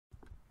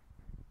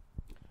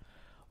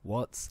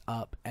What's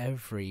up,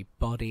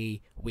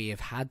 everybody? We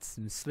have had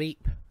some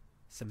sleep,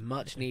 some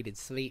much-needed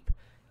sleep.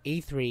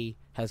 E3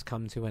 has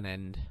come to an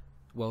end.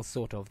 Well,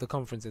 sort of. The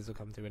conferences have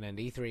come to an end.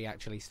 E3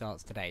 actually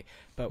starts today,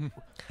 but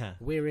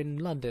we're in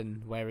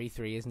London, where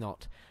E3 is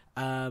not.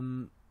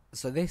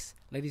 So this,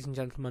 ladies and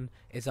gentlemen,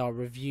 is our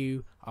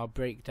review, our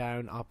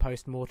breakdown, our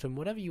post-mortem,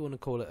 whatever you want to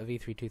call it, of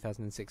E3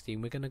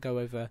 2016. We're going to go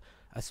over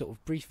a sort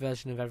of brief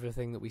version of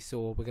everything that we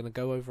saw. We're going to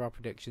go over our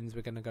predictions.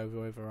 We're going to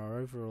go over our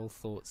overall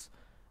thoughts.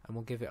 And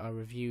we'll give it our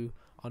review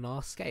on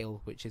our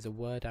scale, which is a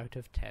word out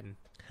of 10.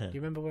 Do you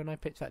remember when I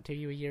pitched that to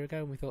you a year ago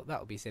and we thought that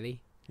would be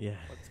silly? Yeah.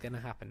 What's going to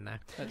happen now?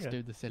 Let's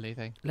do the silly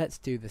thing. Let's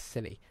do the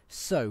silly.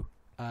 So,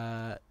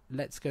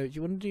 let's go. Do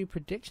you want to do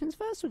predictions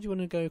first, or do you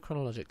want to go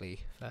chronologically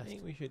first? I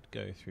think we should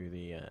go through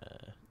the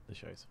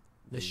shows.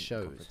 The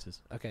shows.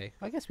 Conferences. Okay,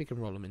 I guess we can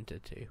roll them into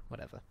two,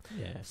 whatever.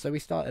 Yeah. So we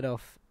started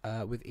off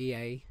with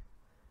EA,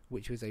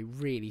 which was a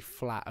really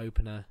flat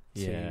opener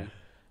to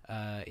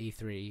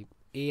E3.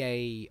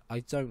 EA, I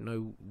don't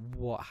know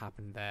what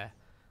happened there.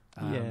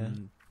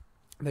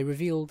 They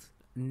revealed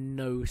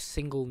no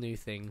single new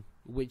thing,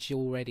 which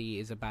already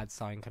is a bad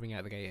sign coming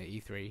out of the gate at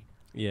E3.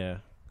 Yeah.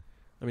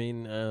 I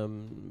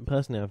mean,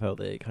 personally, I felt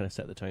that it kind of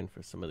set the tone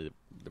for some of the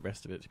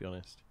rest of it, to be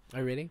honest.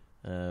 Oh, really?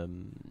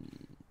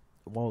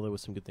 While there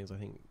was some good things, I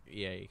think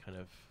EA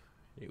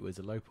it was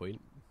a low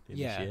point in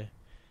this year.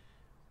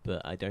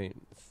 But I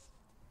don't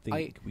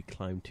think we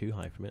climbed too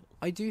high from it.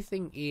 I do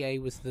think EA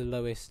was the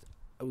lowest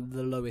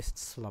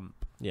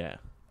slump. Yeah.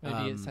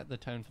 Maybe it set the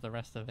tone for the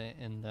rest of it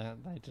in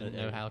that they didn't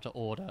know how to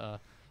order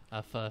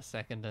a first,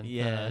 second, and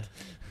third.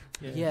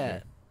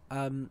 Yeah.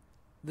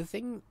 The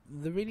thing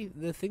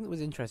that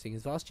was interesting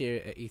is last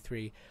year at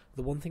E3,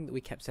 the one thing that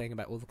we kept saying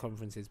about all the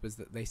conferences was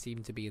that they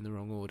seemed to be in the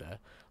wrong order.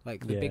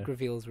 Like, the big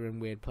reveals were in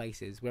weird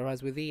places,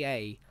 whereas with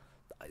EA,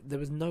 there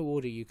was no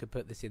order you could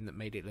put this in that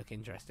made it look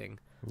interesting.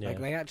 Yeah.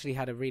 Like, they actually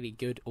had a really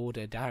good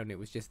order down. It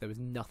was just there was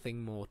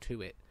nothing more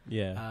to it.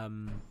 Yeah.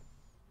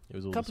 It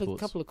was all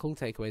couple of cool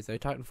takeaways though.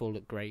 Titanfall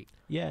looked great.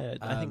 Yeah,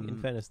 I think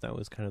in fairness that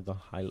was kind of the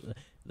highlight.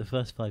 The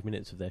first 5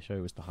 minutes of their show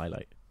was the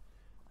highlight.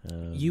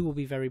 You will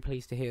be very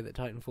pleased to hear that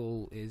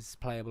Titanfall is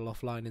playable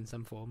offline in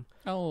some form.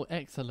 Oh,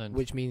 excellent!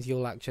 Which means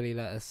you'll actually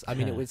let us. I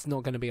mean, it's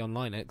not going to be on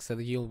Linux, so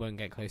you won't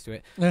get close to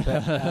it.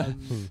 But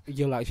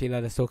you'll actually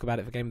let us talk about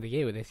it for Game of the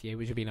Year this year,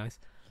 which would be nice.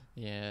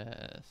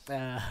 Yes.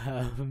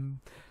 But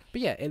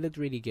yeah, it looked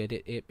really good.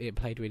 It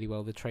played really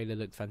well. The trailer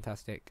looked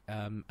fantastic,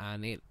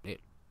 and it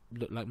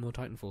looked like more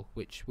Titanfall,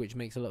 which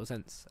makes a lot of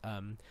sense.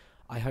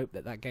 I hope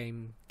that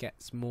game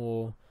gets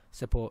more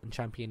support and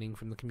championing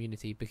from the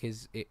community,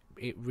 because it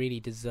really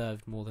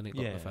deserved more than it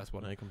got the first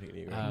one. I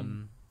completely agree.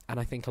 And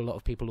I think a lot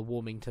of people are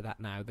warming to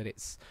that now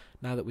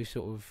that we've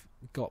sort of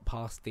got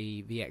past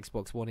the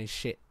Xbox One is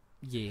shit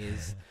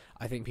years.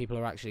 I think people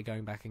are actually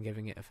going back and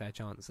giving it a fair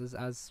chance,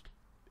 as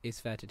is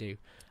fair to do.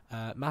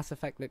 Mass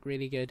Effect looked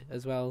really good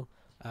as well.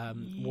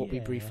 What we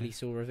briefly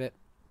saw of it.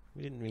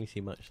 We didn't really see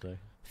much though.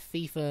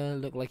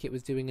 FIFA looked like it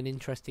was doing an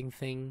interesting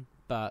thing,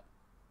 but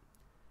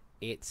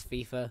it's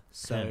FIFA,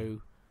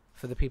 so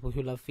for the people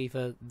who love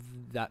FIFA,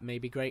 that may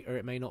be great, or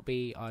it may not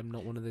be. I'm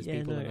not one of those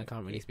people, and I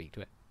can't really speak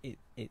to it.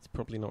 It's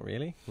probably not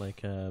really.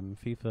 Like,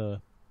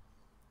 FIFA,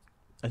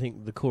 I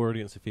think the core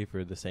audience of FIFA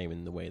are the same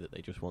in the way that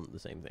they just want the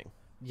same thing.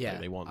 Yeah,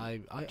 like they want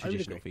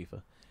traditional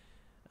FIFA.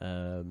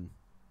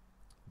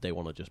 They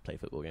want to just play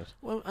football games.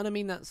 Well, and I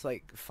mean, that's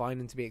like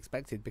fine and to be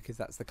expected, because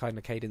that's the kind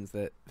of cadence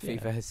that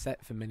FIFA has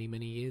set for many,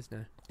 many years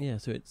now. Yeah,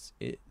 so it's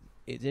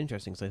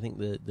interesting, because I think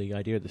the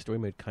idea of the story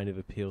mode kind of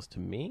appeals to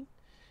me,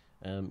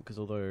 because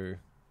although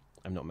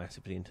I'm not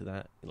massively into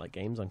that, like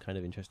games, I'm kind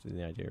of interested in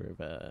the idea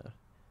of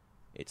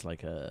it's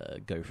like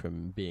a go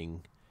from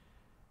being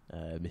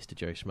Mr.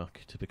 Joe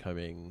Schmuck to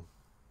becoming,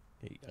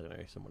 I don't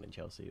know, someone in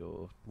Chelsea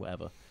or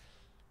whatever.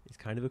 It's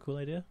kind of a cool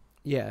idea.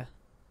 Yeah.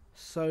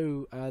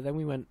 So then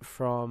we went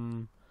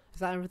from... Is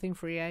that everything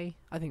for EA?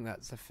 I think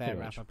that's a fair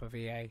wrap-up of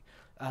EA.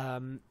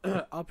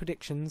 Our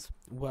predictions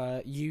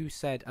were, you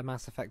said a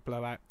Mass Effect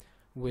blowout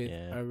with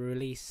a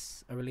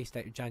release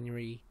date of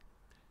January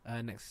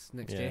next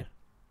year.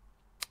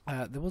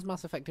 There was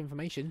Mass Effect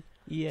information,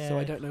 so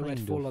I don't know where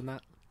to fall on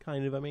that.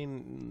 Kind of. I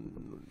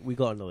mean, we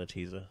got another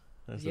teaser.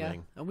 That's the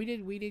thing. And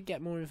we did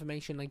get more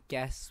information. I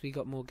guess we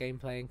got more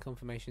gameplay and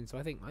confirmation. So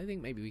I think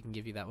maybe we can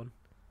give you that one.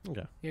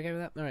 Okay. You okay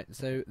with that? All right.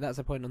 So that's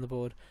a point on the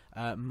board.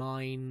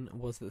 Mine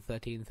was that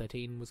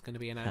 1313 was going to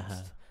be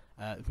announced.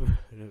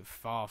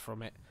 Far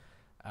from it.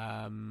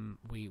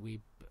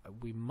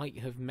 We might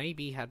have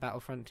maybe had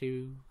Battlefront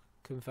 2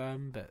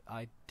 confirmed, but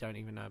I don't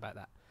even know about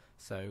that.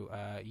 So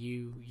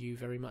you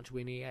very much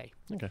win EA.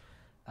 Okay.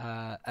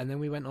 And then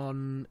we went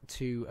on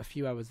to, a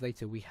few hours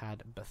later, we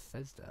had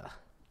Bethesda.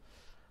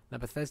 Now,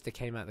 Bethesda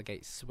came out the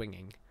gate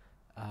swinging.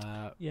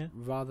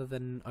 Rather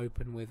than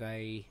open with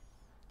a...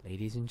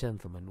 Ladies and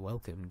gentlemen,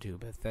 welcome to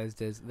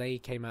Bethesda's. They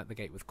came out the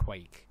gate with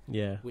Quake.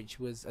 Yeah. Which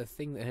was a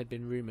thing that had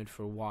been rumoured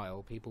for a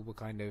while. People were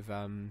kind of...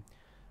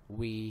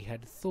 we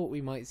had thought we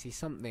might see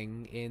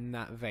something in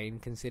that vein,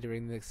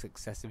 considering the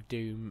success of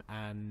Doom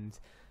and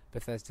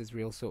Bethesda's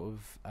real sort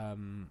of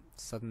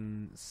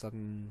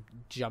sudden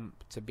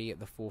jump to be at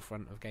the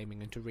forefront of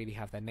gaming and to really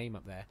have their name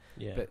up there.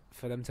 Yeah. But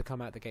for them to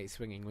come out the gate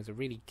swinging was a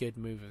really good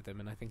move of them,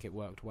 and I think it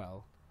worked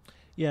well.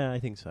 Yeah, I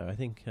think so. I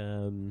think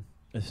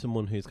as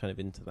someone who's kind of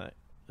into that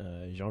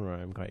genre,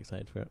 I'm quite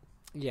excited for it.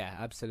 Yeah,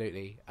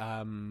 absolutely.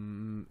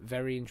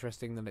 Very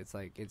interesting that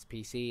it's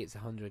PC, it's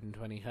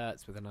 120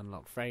 hertz with an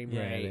unlocked frame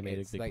Yeah, rate. they made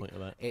It's a big like, point of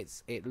that.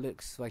 it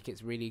looks like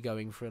it's really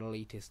going for an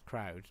elitist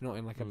crowd, not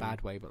in like a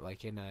bad way, but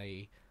like in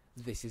a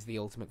this is the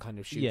ultimate kind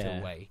of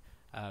shooter way.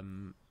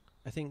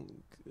 I think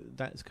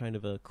that's kind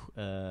of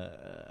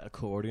a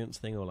core audience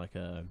thing, or like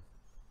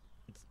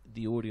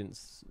the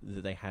audience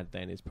that they had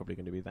then is probably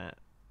going to be that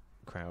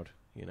crowd,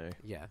 you know.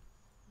 Yeah.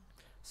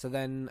 So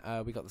then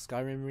we got the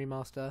Skyrim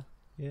remaster,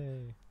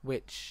 Yay.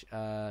 which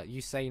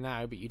you say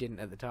now, but you didn't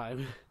at the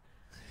time.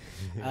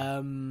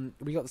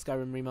 We got the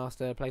Skyrim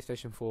remaster,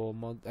 PlayStation 4,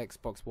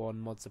 Xbox One,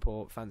 mod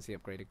support, fancy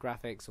upgraded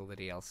graphics, all the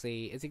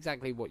DLC. It's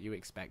exactly what you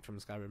expect from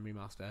Skyrim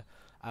remaster.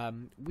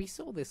 We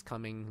saw this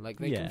coming. Like,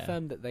 they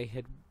confirmed that they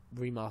had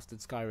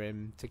remastered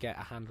Skyrim to get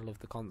a handle of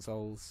the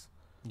consoles.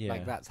 Yeah.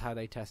 Like, that's how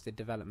they tested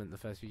development the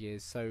first few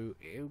years. So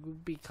it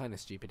would be kind of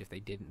stupid if they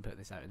didn't put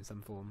this out in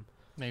some form.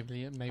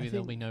 Maybe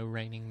there'll be no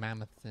raining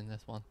mammoths in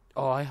this one.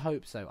 Oh, I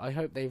hope so. I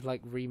hope they've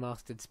like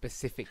remastered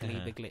specifically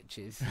the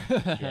glitches.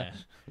 Yeah.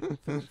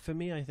 For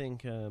me, I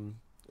think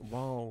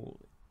while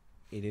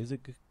it is a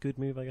good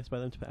move, I guess, by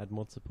them to add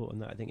mod support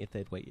and that, I think if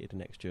they'd waited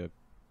an extra,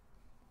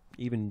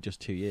 even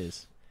just 2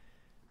 years,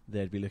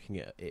 they'd be looking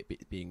at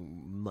it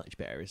being much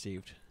better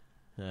received.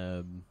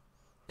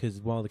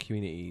 Because while the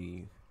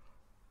community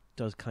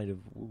does kind of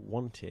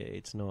want it,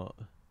 it's not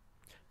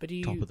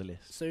top of the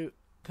list. So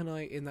can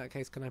I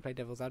play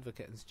devil's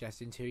advocate and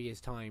suggest in 2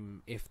 years'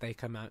 time, if they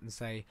come out and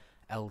say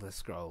Elder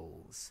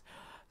Scrolls,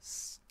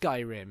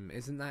 Skyrim,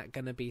 isn't that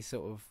going to be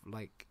sort of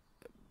like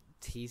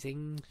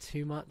teasing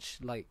too much?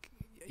 Like,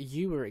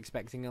 you were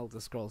expecting Elder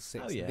Scrolls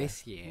 6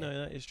 this year.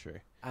 No, that is true.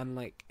 And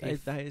like,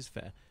 that is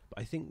fair. But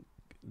I think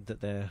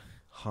that they're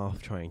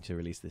half trying to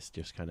release this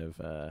just kind of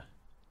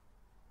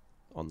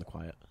on the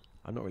quiet.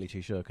 I'm not really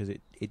too sure, because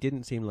it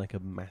didn't seem like a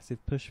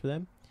massive push for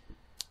them.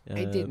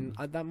 It didn't.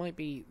 That might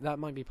be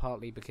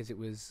partly because it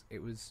was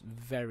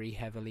very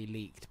heavily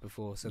leaked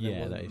before, so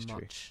there wasn't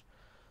much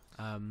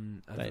of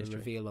a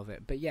reveal of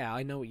it. But yeah,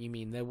 I know what you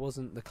mean. There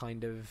wasn't the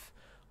kind of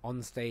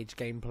on-stage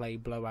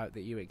gameplay blowout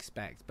that you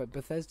expect. But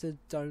Bethesda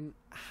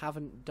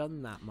haven't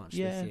done that much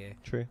this year.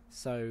 True.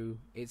 So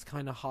it's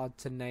kind of hard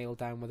to nail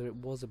down whether it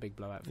was a big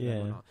blowout for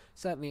them or not.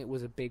 Certainly, it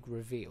was a big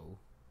reveal.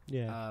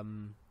 Yeah.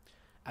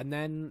 And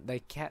then they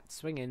kept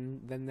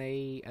swinging. Then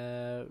they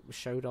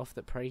showed off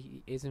that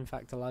Prey is in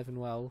fact alive and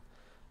well,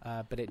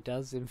 but it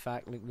does in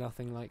fact look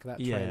nothing like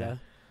that trailer.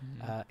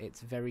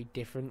 It's very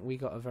different. We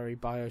got a very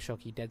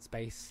Bioshocky Dead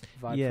Space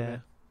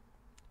vibe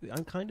from it.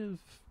 I'm kind of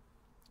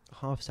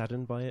half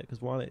saddened by it,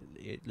 because while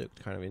it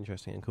looked kind of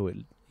interesting and cool,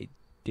 it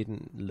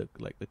didn't look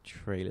like the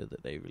trailer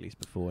that they released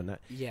before. And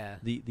that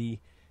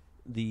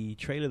the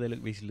trailer they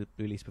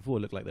released before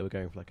looked like they were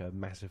going for like a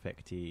Mass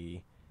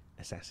Effect-y,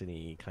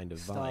 assassin-y kind of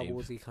vibe. Star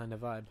Wars-y kind of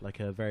vibe. Like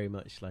a very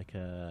much like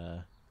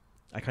a...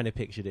 I kind of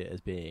pictured it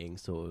as being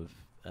sort of...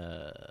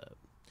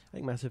 I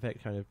think Mass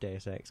Effect kind of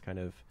Deus Ex kind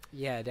of...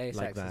 Yeah, Deus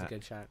like Ex is a that.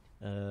 good shout.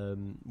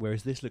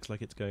 Whereas this looks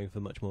like it's going for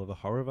much more of a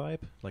horror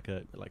vibe, like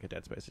a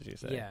Dead Space, as you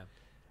say. Yeah.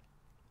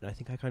 And I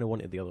think I kind of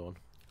wanted the other one.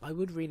 I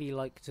would really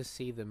like to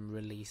see them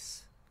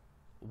release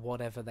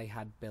whatever they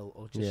had built,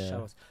 or just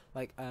show us.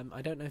 Like,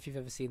 I don't know if you've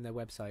ever seen their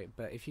website,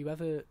 but if you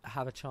ever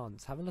have a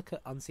chance, have a look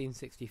at Unseen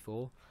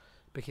 64,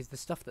 because the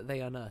stuff that they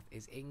unearth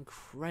is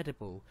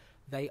incredible.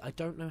 I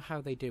don't know how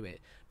they do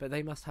it, but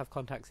they must have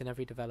contacts in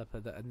every developer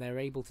and they're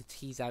able to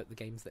tease out the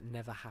games that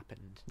never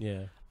happened.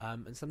 Yeah.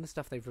 And some of the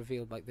stuff they've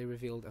revealed, like they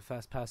revealed a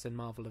first-person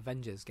Marvel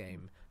Avengers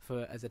game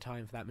as a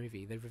tie-in for that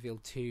movie. They've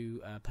revealed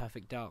 2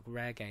 Perfect Dark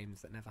Rare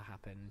games that never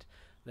happened.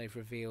 They've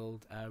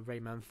revealed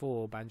Rayman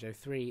 4, Banjo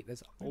 3.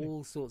 There's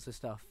all sorts of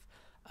stuff.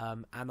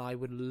 And I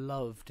would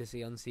love to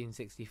see Unseen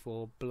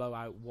 64 blow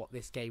out what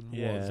this game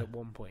was at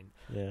one point.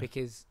 Yeah.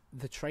 Because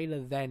the trailer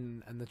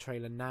then and the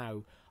trailer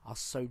now are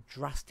so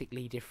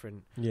drastically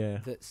different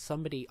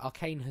that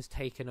Arcane has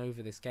taken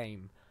over this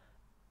game.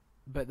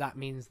 But that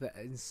means that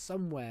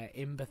somewhere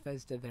in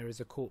Bethesda there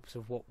is a corpse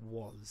of what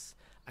was.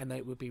 And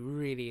it would be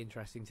really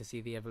interesting to see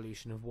the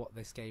evolution of what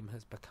this game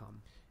has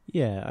become.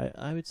 Yeah,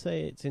 I would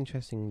say it's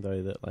interesting,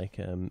 though, that like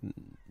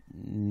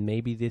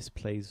maybe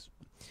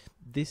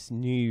this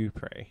new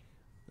Prey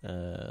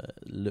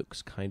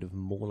looks kind of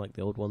more like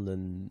the old one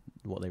than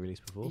what they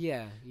released before.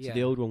 Yeah. So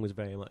the old one was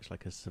very much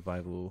like a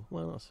survival,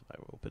 well, not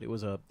survival, but it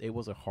was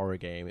a horror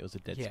game. It was a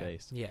Dead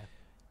Space. Yeah.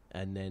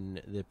 And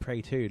then the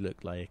Prey 2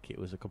 looked like it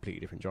was a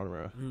completely different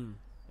genre. And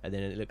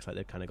then it looks like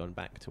they've kind of gone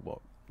back to what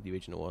the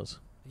original was.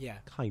 Yeah.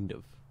 Kind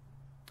of.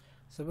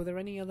 So were there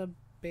any other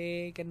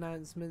big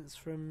announcements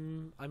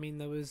from... I mean,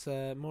 there was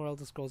more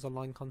Elder Scrolls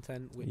Online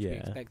content, which we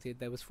expected.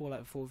 There was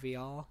Fallout 4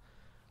 VR,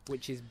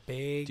 which is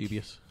big.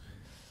 Dubious.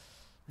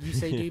 You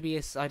say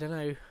dubious, I don't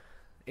know.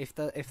 if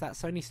that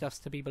Sony stuff's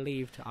to be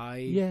believed,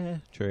 Yeah,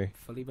 true.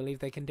 fully believe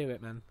they can do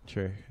it, man.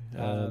 True.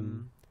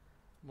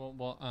 What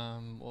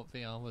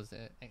VR was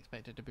it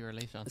expected to be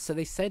released on? So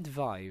they said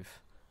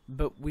Vive,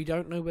 but we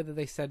don't know whether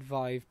they said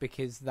Vive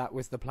because that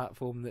was the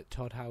platform that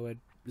Todd Howard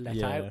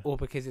let out, or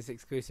because it's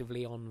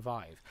exclusively on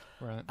Vive.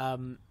 Right.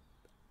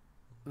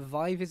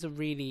 Vive is a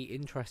really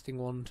interesting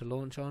one to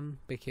launch on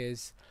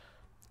because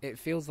it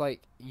feels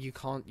like you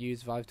can't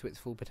use Vive to its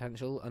full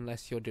potential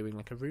unless you're doing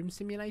like a room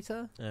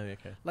simulator. Oh,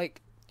 okay.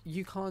 Like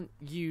you can't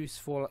use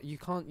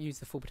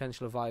the full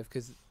potential of Vive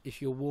because if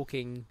you're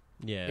walking,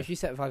 if you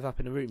set Vive up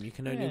in a room, you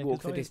can only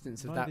walk the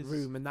distance of that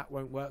room, and that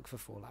won't work for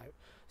Fallout.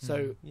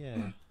 So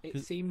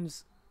it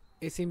seems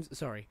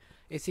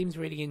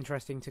really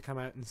interesting to come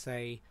out and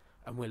say,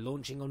 and we're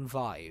launching on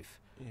Vive.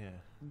 Yeah.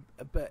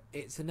 But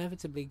it's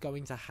inevitably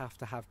going to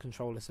have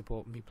controller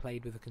support and be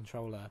played with a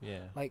controller.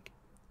 Yeah. Like,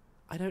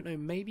 I don't know,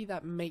 maybe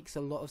that makes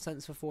a lot of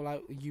sense for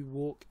Fallout. You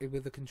walk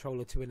with a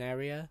controller to an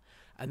area,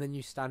 and then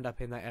you stand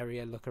up in that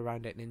area, look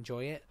around it, and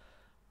enjoy it.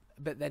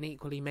 But then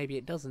equally, maybe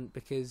it doesn't,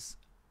 because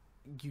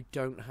you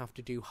don't have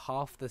to do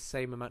half the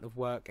same amount of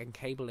work and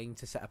cabling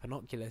to set up an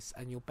Oculus,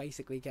 and you'll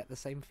basically get the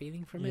same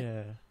feeling from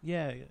it.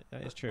 Yeah,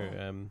 that is true.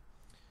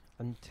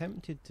 I'm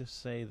tempted to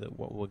say that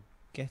what we're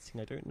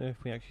getting, I don't know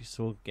if we actually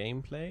saw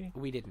gameplay.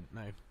 We didn't,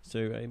 no.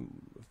 So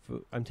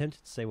I'm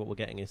tempted to say what we're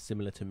getting is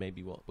similar to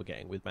maybe what we're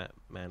getting with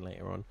Batman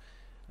later on.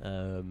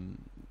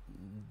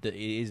 That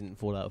it isn't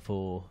Fallout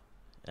 4,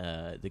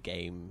 the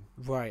game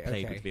right?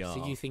 played Okay. with VR.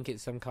 So you think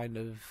it's some kind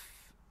of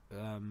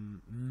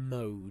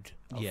mode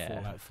of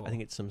Fallout 4? I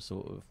think it's some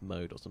sort of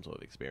mode or some sort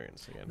of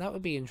experience again. That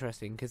would be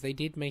interesting because they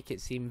did make it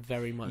seem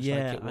very much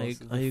Yeah,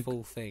 like it was the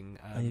full thing.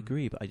 I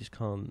agree, but I just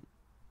can't.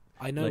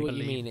 I know like, what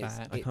you mean.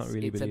 I can't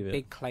really it's believe a it.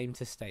 big claim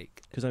to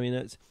stake. Because I mean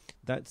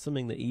that's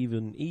something that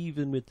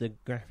even with the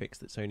graphics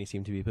that Sony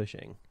seem to be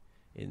pushing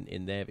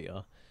in their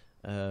VR,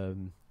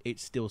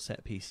 it's still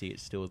set PC.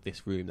 It's still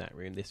this room, that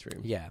room, this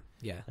room. Yeah.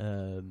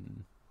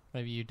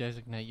 Maybe you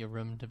designate your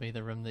room to be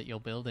the room that you're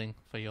building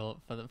for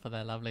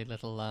their lovely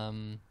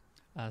little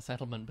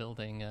settlement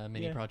building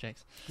mini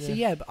projects. So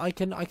yeah, but I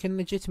can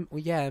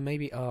legitimately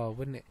maybe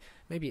wouldn't it?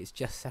 Maybe it's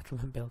just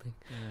settlement building.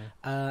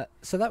 Yeah.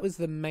 So that was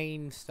the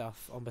main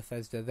stuff on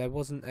Bethesda. There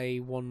wasn't a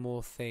one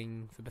more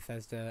thing for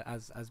Bethesda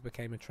as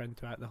became a trend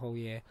throughout the whole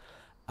year,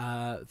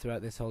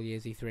 throughout this whole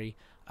year's E3.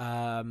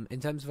 In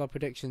terms of our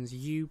predictions,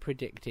 you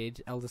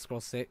predicted Elder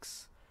Scrolls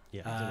 6.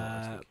 Yeah, I don't know what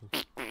I was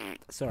thinking.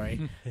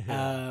 Sorry.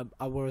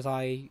 Whereas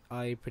I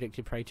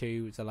predicted Prey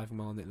 2. It's a live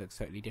one that looks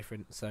totally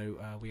different. So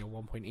we are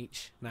 1 point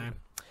each now.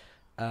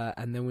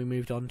 And then we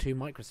moved on to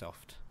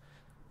Microsoft.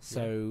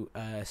 So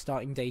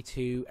starting day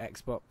 2,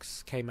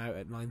 Xbox came out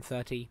at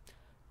 9:30.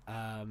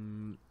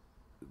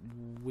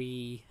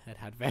 We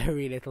had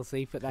very little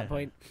sleep at that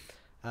point.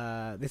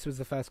 This was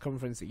the first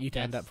conference that you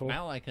turned up for.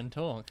 Now I can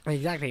talk.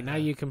 Exactly. Now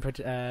you can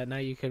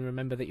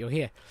remember that you're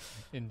here.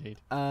 Indeed.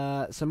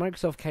 So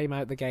Microsoft came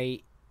out the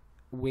gate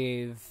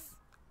with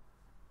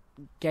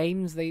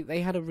games.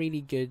 They had a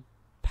really good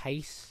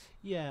pace.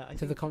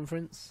 To the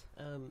conference.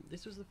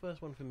 This was the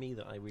first one for me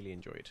that I really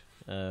enjoyed.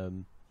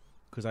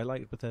 Because I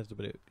liked Bethesda,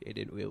 but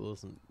it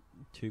wasn't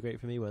too great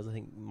for me. Whereas I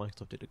think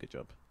Microsoft did a good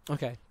job.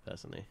 Okay.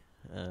 Personally.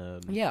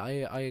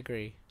 I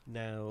agree.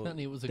 Now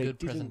certainly it was a good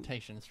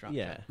presentation structure.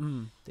 Yeah.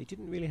 They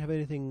didn't really have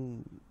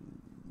anything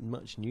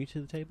much new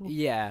to the table.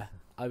 Yeah,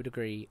 I would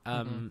agree.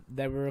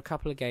 There were a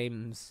couple of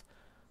games.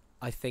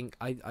 I think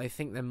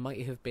there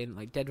might have been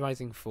like Dead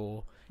Rising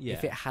 4. Yeah.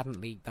 If it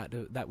hadn't leaked,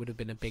 that would have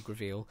been a big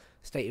reveal.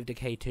 State of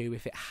Decay 2.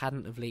 If it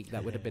hadn't have leaked,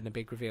 that would have been a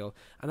big reveal.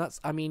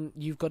 And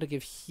you've got to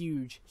give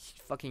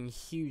fucking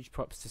huge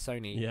props to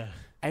Sony. Yeah.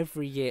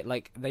 Every year,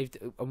 like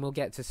and we'll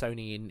get to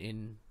Sony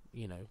in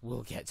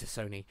we'll get to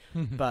Sony,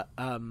 but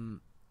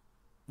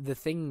the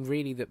thing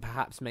really that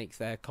perhaps makes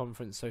their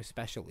conference so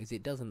special is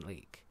it doesn't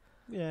leak.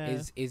 Yeah.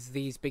 Is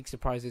these big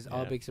surprises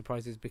are big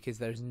surprises because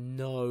there is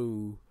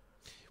no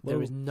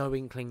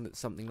inkling that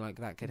something like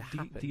that could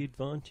happen. The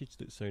advantage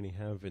that Sony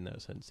have in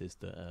that sense is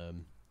that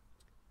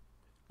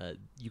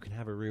you can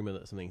have a rumor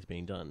that something's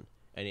being done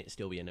and it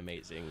still be an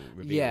amazing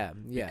reveal.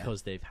 Yeah.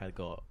 Because they've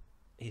got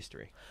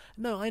history.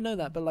 No, I know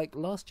that, but like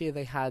last year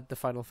they had the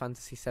Final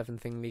Fantasy VII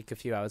thing leak a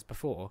few hours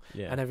before,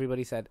 and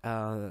everybody said,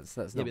 that's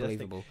not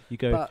believable. You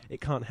go,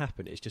 it can't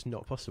happen, it's just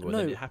not possible, and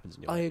then it happens.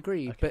 And I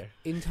agree, but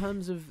in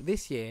terms of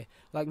this year,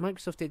 like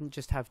Microsoft didn't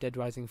just have Dead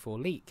Rising 4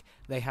 leak,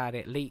 they had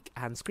it leak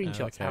and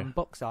screenshots and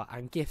box art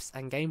and GIFs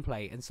and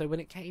gameplay, and so when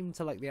it came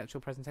to like the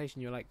actual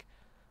presentation, you're like,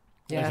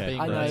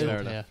 I know. Fair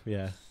enough.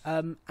 Yeah.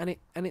 And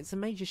it's a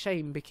major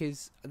shame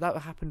because that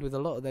happened with a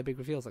lot of their big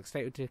reveals, like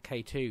State of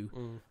Decay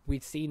 2.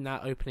 We'd seen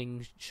that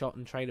opening shot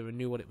and trailer and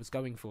knew what it was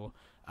going for.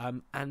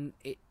 And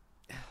it,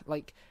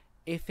 like,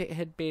 if it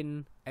had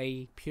been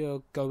a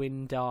pure go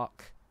in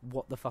dark,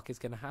 what the fuck is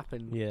going to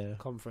happen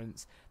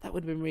conference, that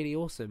would have been really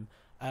awesome.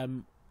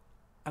 And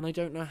I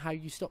don't know how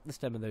you stop the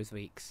stem of those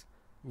leaks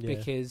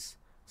because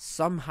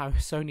somehow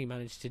Sony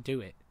managed to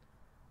do it.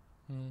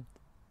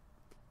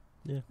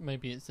 Yeah.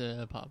 Maybe it's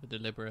a part of a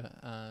deliberate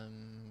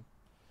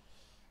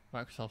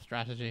Microsoft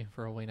strategy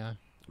for all we know.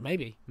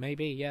 Maybe,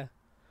 yeah.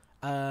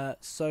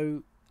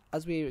 So,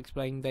 as we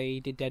explained, they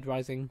did Dead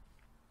Rising.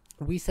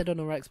 We said on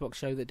our Xbox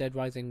show that Dead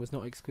Rising was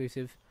not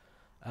exclusive,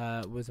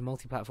 was a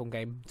multi-platform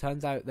game.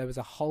 Turns out there was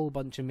a whole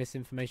bunch of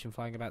misinformation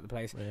flying about the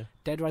place. Oh, yeah.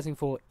 Dead Rising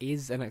 4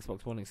 is an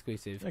Xbox One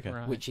exclusive, Okay.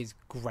 Right. which is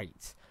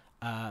great.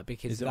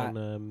 Because Is it that,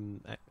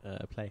 on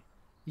Play?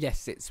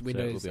 yes, it's it will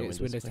Windows, be on it's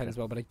Windows, Windows 10 okay. as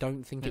well, but I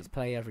don't think Yep. it's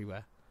Play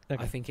everywhere.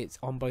 Okay. I think it's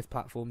on both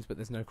platforms, but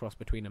there's no cross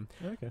between them.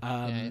 Okay.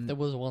 Yeah, if there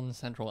was one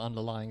central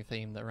underlying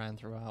theme that ran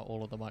throughout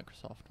all of the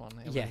Microsoft one,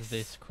 it Yes. was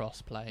this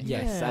cross-play.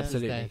 Yes, Yeah. This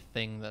absolutely. is their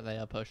thing that they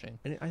are pushing.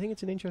 And I think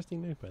it's an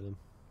interesting move by them.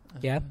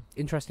 Yeah,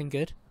 interesting,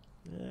 good.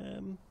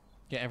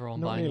 Get everyone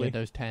Not buying really.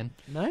 Windows 10.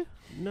 No?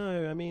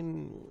 No, I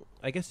mean,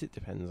 I guess it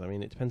depends. I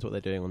mean, it depends what they're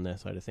doing on their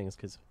side of things,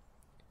 because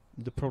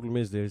the problem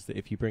is that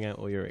if you bring out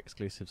all your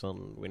exclusives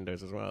on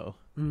Windows as well,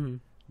 Mm.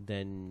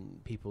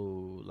 then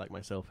people like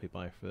myself who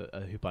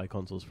buy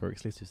consoles for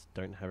exclusives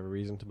don't have a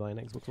reason to buy an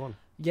Xbox One.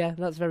 Yeah,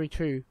 that's very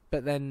true.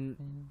 But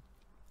then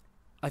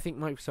I think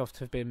Microsoft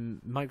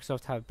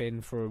have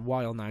been for a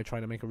while now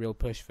trying to make a real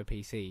push for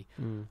PC.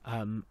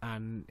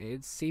 And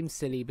it seems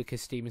silly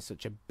because Steam is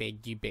such a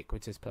big,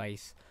 ubiquitous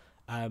place.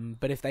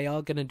 But if they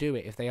are going to do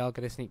it, if they are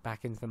going to sneak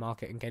back into the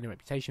market and gain a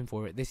reputation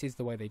for it, this is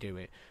the way they do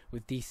it,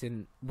 with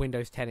decent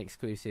Windows 10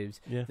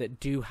 exclusives Yeah.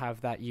 that do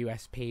have that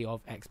USP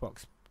of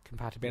Xbox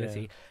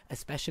compatibility, Yeah.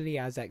 especially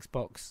as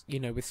Xbox,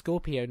 with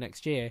Scorpio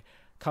next year,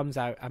 comes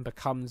out and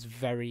becomes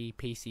very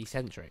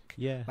PC-centric.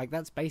 Yeah. Like,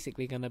 that's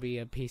basically going to be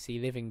a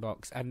PC living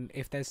box, and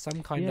if there's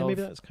some kind yeah, of...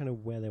 maybe that's kind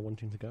of where they're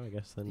wanting to go, I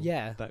guess, then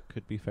Yeah. that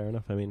could be fair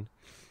enough. I mean,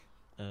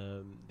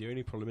 the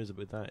only problem is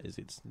with that is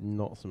it's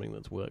not something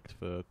that's worked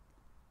for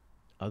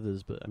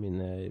others, but I mean,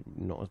 they're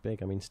not as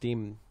big. I mean,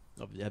 Steam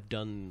have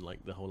done,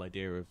 like, the whole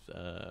idea of...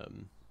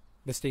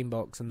 the Steam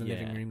box and the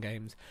living Yeah. room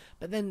games.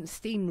 But then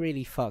Steam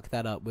really fucked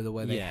that up with the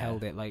way they Yeah.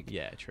 held it. Like,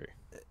 yeah, true.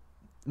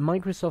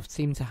 Microsoft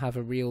seemed to have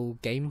a real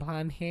game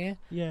plan here,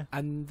 Yeah.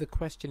 and the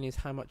question is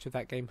how much of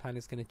that game plan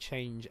is going to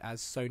change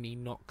as Sony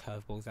knock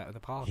curveballs out of the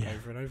park Yeah.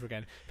 over and over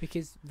again.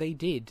 Because they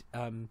did,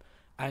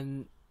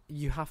 and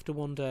you have to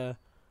wonder...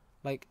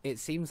 Like, it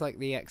seems like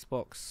the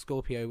Xbox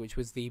Scorpio, which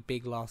was the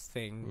big last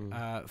thing,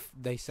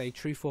 they say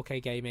true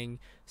 4K gaming,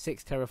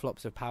 6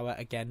 teraflops of power,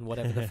 again,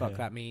 whatever the fuck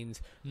that means,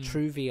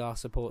 true VR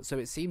support, so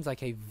it seems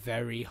like a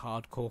very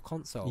hardcore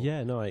console.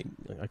 Yeah, no, I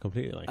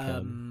completely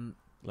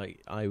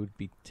like I would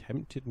be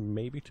tempted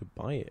maybe to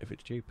buy it if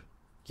it's cheap.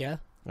 Yeah?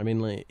 I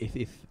mean, like,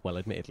 if well,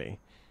 admittedly,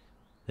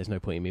 there's no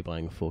point in me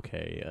buying a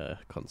 4K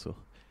console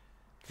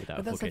without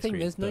But a 4K that's the thing, screen,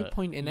 there's no but-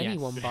 point in Yes.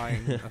 anyone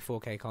buying a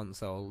 4K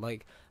console.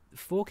 Like,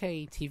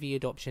 4K TV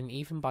adoption,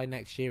 even by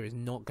next year, is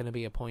not going to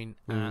be a point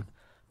at...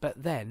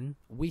 But then,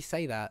 we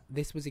say that,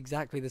 this was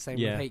exactly the same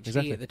Yeah, with HD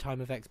exactly. at the time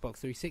of Xbox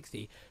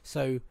 360.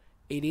 So,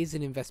 it is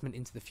an investment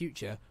into the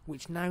future,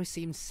 which now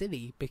seems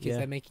silly, because Yeah.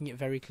 they're making it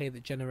very clear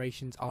that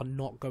generations are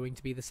not going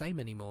to be the same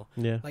anymore.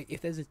 Yeah. Like,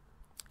 if there's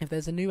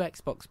a new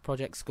Xbox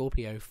Project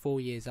Scorpio 4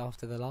 years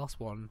after the last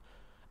one,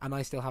 and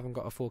I still haven't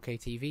got a 4K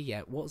TV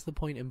yet, what's the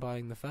point in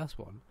buying the first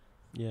one?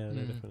 Yeah,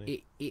 no,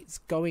 definitely. It's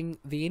going...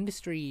 The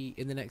industry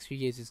in the next few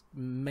years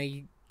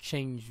may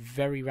change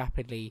very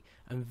rapidly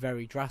and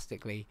very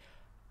drastically,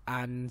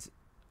 and...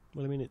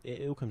 Well, I mean,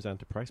 it all comes down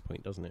to price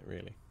point, doesn't it,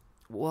 really?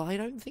 Well, I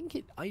don't think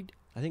it... I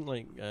think,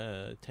 like,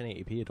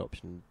 1080p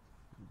adoption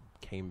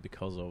came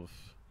because of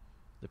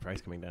the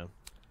price coming down.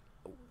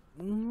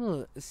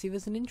 See,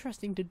 there's an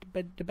interesting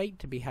debate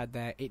to be had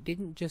there. It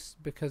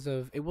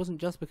wasn't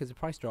just because of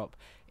price drop.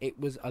 It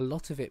was a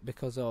lot of it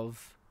because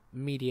of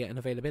media and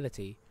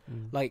availability.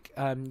 Like,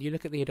 you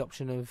look at the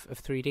adoption of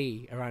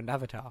 3D around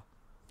Avatar,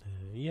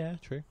 Yeah,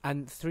 true.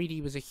 and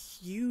 3D was a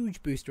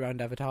huge boost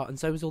around Avatar, and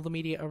so was all the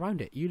media around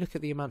it. You look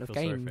at the amount of Feel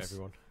sorry for games.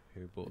 everyone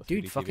who bought a 3D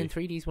Dude, fucking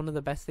TV. 3D is one of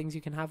the best things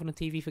you can have on a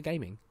TV for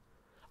gaming.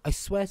 I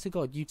swear to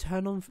God, you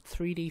turn on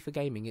 3D for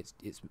gaming, it's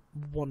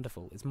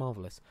wonderful, it's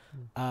marvelous.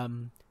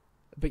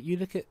 But you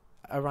look at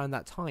around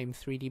that time,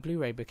 3D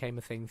Blu-ray became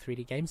a thing,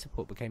 3D game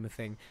support became a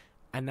thing,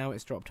 and now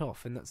it's dropped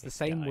off. And that's the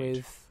same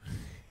with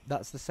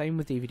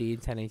DVD in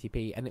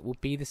 1080p, and it will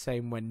be the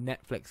same when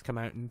Netflix come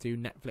out and do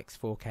Netflix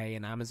 4K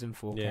and Amazon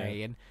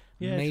 4K, and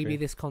Yeah, maybe true.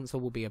 this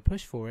console will be a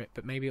push for it,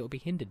 but maybe it will be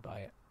hindered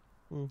by it.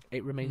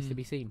 It remains to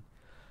be seen.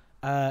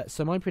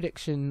 So my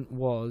prediction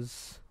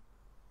was...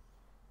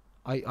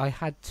 I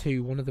had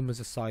two. One of them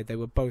was a side. They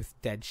were both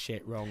dead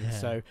shit wrong. Yeah.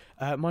 So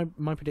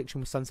my prediction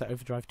was Sunset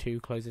Overdrive 2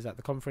 closes at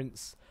the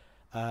conference.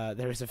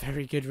 There is a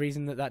very good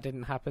reason that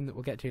didn't happen that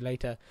we'll get to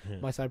later.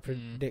 My side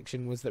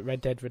prediction was that Red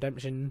Dead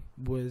Redemption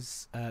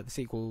was the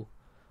sequel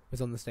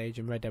was on the stage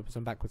and Red Dead was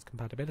on backwards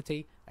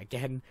compatibility.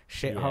 Again,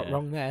 shit hot Yeah.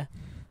 wrong there.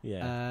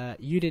 Yeah.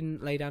 You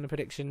didn't lay down a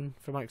prediction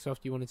for Microsoft.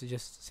 You wanted to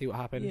just see what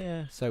happened.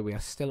 Yeah. So we are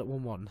still at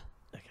 1-1.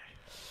 Okay.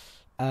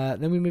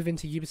 Then we move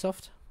into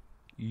Ubisoft.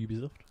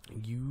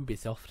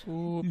 Ubisoft.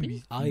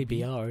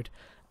 IBR'd.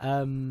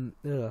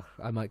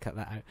 I might cut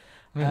that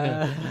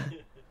out.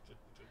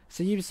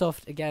 So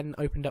Ubisoft again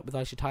opened up with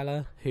Aisha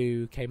Tyler,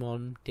 who came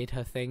on, did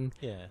her thing.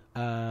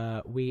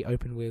 Yeah. We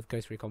opened with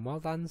Ghost Recon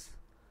Wildlands.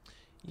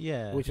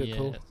 Yeah. which was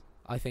cool. Yes.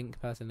 I think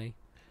personally.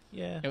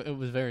 Yeah. It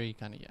was very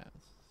kind of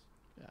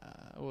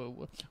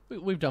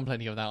we've done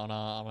plenty of that on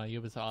our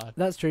Ubisoft.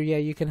 That's true. Yeah,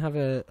 you can have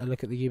a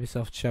look at the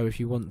Ubisoft show if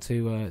you want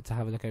to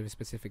have a look over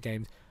specific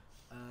games.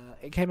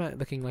 It came out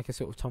looking like a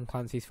sort of Tom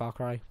Clancy's Far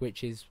Cry,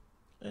 which is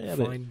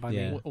fine by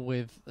me.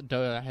 With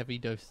heavy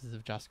doses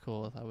of Just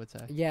Cause, I would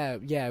say.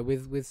 Yeah,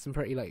 with some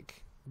pretty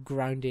like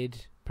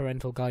grounded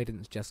parental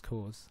guidance, Just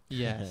Cause.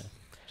 Yes,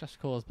 Just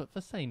Cause, but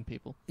for sane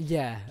people.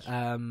 Yeah,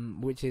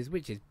 which is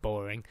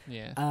boring.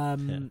 Yeah.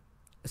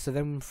 So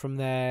then from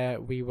there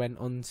we went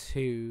on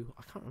to,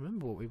 I can't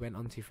remember what we went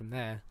on to from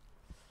there.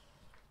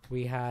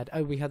 We had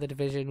the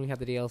Division, we had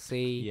the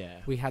DLC.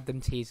 Yeah. We had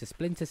them tease a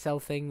Splinter Cell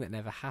thing that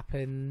never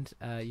happened.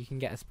 You can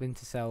get a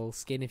Splinter Cell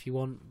skin if you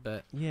want,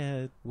 but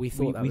Yeah. we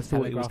thought that was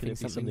telegraphing gonna be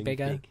something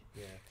bigger. big.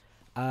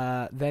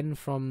 Yeah. Then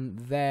from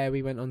there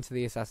we went on to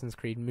the Assassin's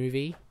Creed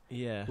movie,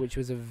 Yeah. which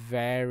was a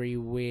very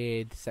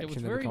weird It was section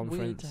of the very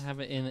conference. weird to have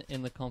it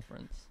in the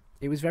conference.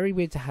 It was very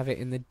weird to have it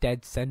in the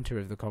dead center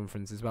of the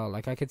conference as well.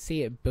 Like, I could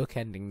see it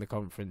bookending the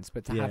conference,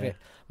 but to have Yeah. it,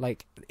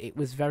 like, it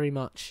was very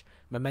much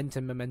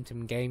momentum,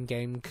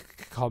 game,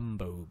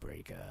 combo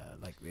breaker.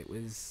 Like, it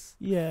was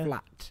Yeah.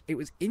 flat. It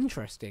was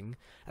interesting,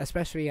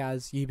 especially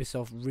as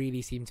Ubisoft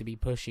really seemed to be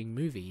pushing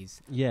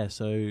movies. Yeah.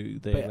 So they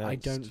But announced, I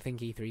don't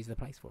think E3 is the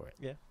place for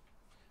it.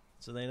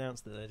 So they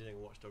announced that they're doing a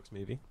Watch Dogs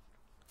movie.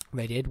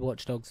 They did.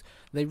 Watch Dogs.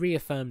 They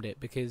reaffirmed it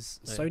because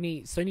Oh,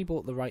 yeah. Sony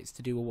bought the rights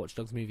to do a Watch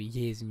Dogs movie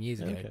years and years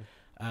ago. Okay.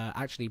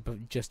 Actually,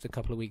 just a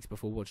couple of weeks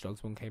before Watch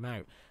Dogs 1 came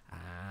out.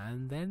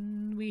 And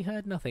then we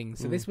heard nothing.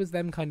 So this was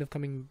them kind of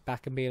coming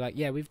back and being like,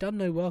 yeah, we've done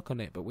no work on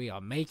it, but we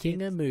are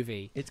making a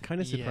movie. It's kind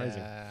of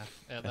surprising. Yeah,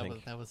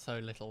 there was so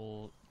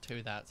little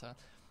to that. So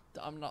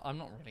I'm not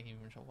really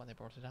even sure why they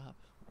brought it up.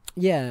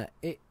 Yeah,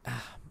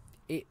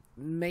 it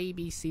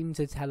maybe seemed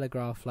to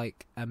telegraph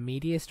like a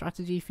media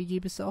strategy for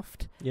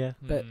Ubisoft. Yeah.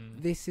 But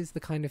this is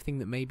the kind of thing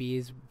that maybe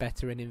is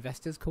better in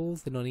investors'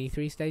 calls than on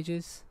E3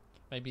 stages.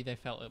 Maybe they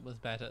felt it was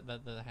better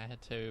that they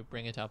had to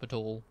bring it up at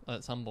all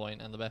at some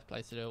point, and the best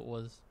place to do it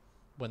was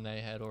when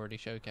they had already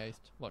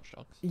showcased Watch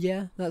Dogs.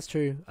 Yeah, that's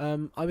true.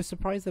 I was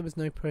surprised there was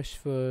no push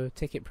for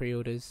ticket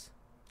pre-orders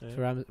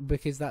for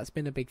because that's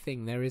been a big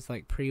thing. There is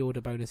like pre-order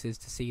bonuses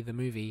to see the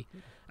movie,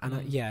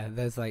 and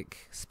there's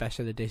like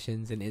special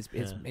editions, and it's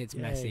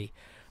Yay. messy.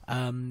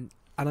 And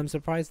I'm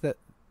surprised that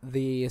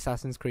the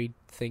Assassin's Creed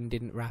thing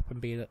didn't wrap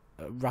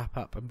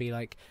up and be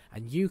like,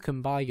 and you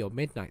can buy your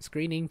midnight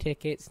screening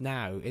tickets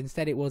now.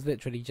 Instead, it was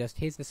literally just,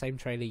 here's the same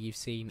trailer you've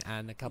seen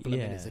and a couple of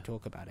minutes to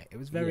talk about it. It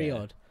was very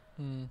odd.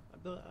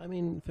 But I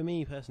mean, for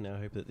me personally, I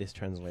hope that this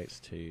translates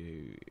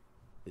to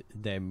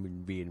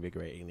them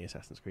reinvigorating the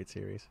Assassin's Creed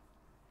series.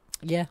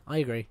 Yeah, I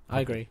agree.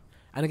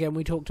 And again,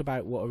 we talked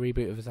about what a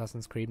reboot of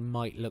Assassin's Creed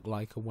might look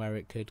like and where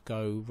it could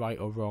go right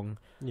or wrong.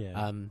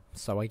 Yeah.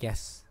 So I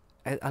guess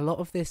a lot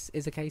of this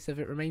is a case of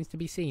it remains to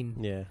be seen.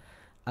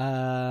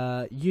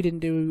 Yeah. You didn't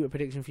do a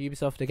prediction for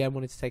Ubisoft. Again,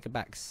 wanted to take a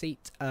back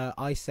seat.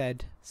 I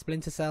said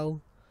Splinter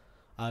Cell.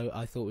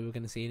 I thought we were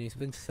going to see a new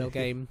Splinter Cell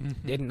game.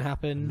 Didn't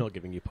happen. I'm not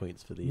giving you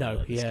points for the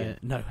skin.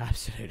 No,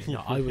 absolutely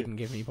not. I wouldn't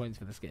give any points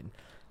for the skin.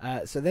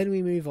 So then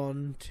we move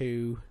on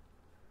to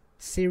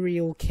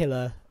serial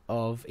killer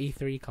of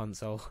E3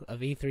 console, of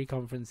E3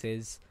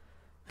 conferences.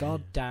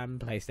 Goddamn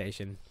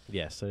PlayStation.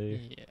 Yeah, so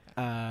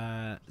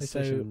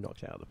PlayStation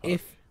knocked it out of the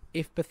park.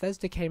 If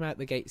Bethesda came out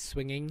the gate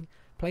swinging,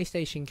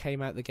 PlayStation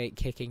came out the gate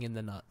kicking in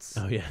the nuts.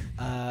 Oh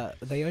yeah.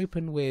 They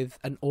opened with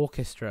an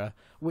orchestra,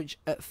 which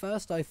at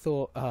first I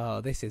thought, oh,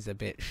 this is a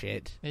bit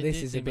shit.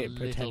 This is a bit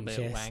pretentious.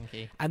 Bit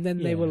wanky. And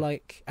then they were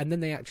like, and then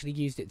they actually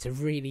used it to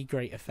really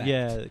great effect.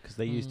 Yeah, because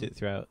they used it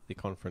throughout the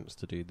conference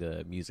to do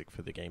the music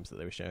for the games that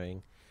they were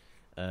showing.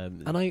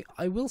 And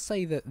I will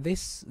say that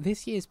this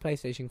year's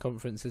PlayStation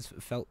conference has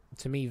felt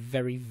to me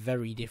very,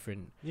 very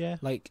different. Yeah.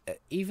 Like,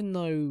 even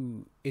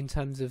though in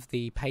terms of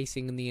the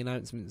pacing and the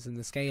announcements and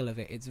the scale of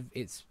it,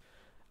 it's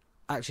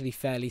actually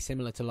fairly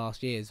similar to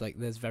last year's. Like,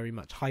 there's very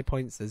much high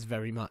points. There's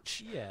very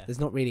much there's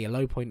not really a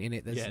low point in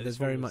it. There's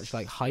very much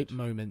like hype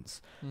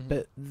moments.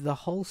 But the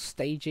whole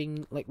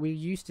staging, like, we're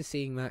used to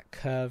seeing that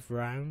curve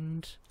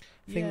round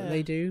thing that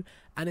they do.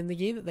 And in the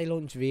year that they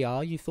launched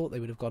VR, you thought they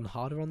would have gone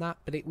harder on that,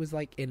 but it was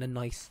like in a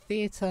nice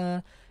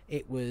theatre.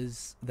 There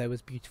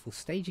was beautiful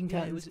staging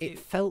curtains. It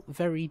felt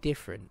very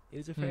different. It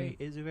was a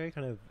very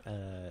kind of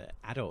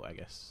adult, I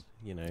guess.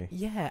 You know.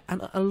 Yeah,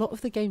 and a lot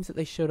of the games that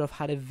they showed off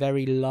had a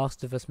very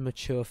Last of Us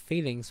mature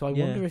feeling. So I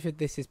wonder if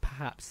this is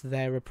perhaps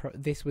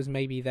this was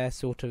maybe their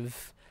sort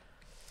of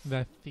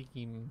their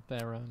theme,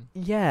 their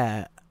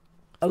Yeah,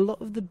 a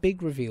lot of the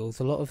big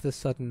reveals, a lot of the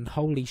sudden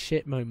holy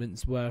shit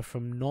moments were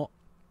from not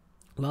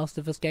Last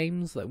of Us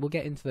games. Like, we'll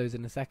get into those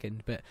in a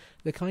second, but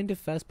the kind of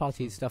first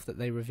party stuff that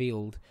they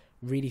revealed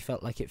really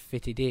felt like it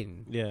fitted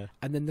in. Yeah.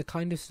 And then the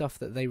kind of stuff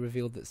that they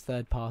revealed that's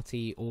third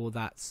party or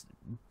that's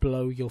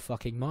blow your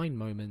fucking mind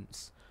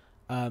moments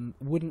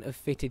wouldn't have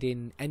fitted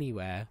in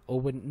anywhere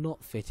or wouldn't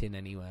not fit in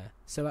anywhere.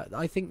 So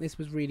I think this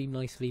was really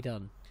nicely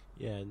done.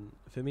 Yeah, and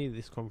for me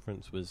this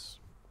conference was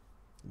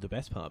the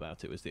best part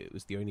about it was that it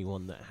was the only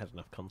one that had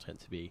enough content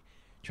to be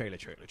trailer.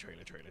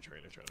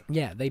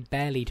 Yeah, they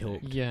barely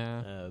talked.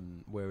 Yeah.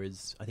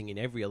 Whereas I think in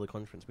every other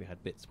conference we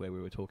had bits where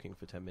we were talking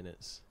for 10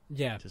 minutes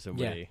Yeah, to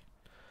somebody.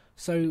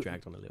 So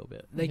Dragged on a little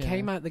bit. they Yeah.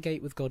 came out the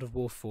gate with God of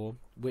War 4,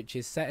 which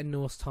is set in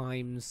Norse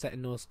times, set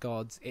in Norse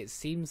gods. It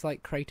seems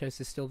like Kratos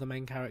is still the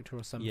main character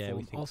or some Yeah, we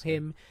form think of so.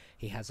 him.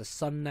 He has a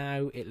son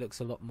now. It looks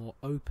a lot more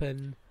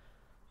open.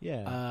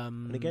 Yeah.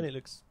 And again, it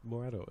looks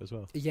more adult as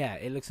well. yeah,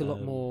 it looks a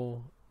lot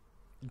more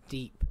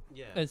deep.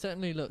 Yeah. It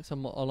certainly looks a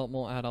lot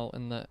more adult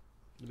in that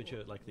The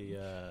mature, like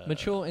the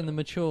mature in the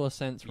mature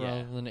sense yeah.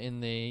 rather than in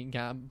the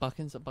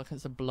buckets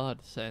of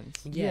blood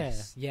sense.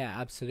 Yes, yeah,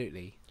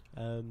 absolutely.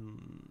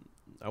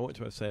 I want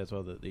to say as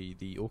well that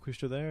the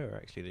orchestra there are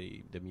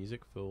actually the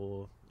music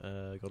for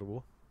God of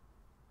War.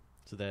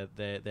 So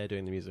they're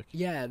doing the music.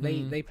 Yeah,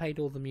 they played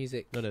all the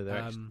music. No,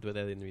 they're in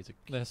the music.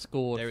 They're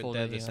scored They're- for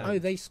they're the. the sound. Oh,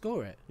 they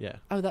score it. Yeah.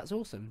 Oh, that's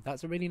awesome.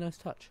 That's a really nice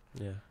touch.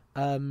 Yeah.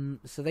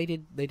 So they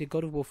did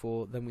God of War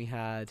 4. Then we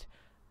had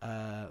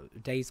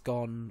Days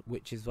Gone,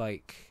 which is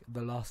like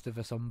The Last of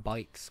Us on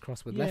bikes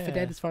crossed with Left 4 Yeah.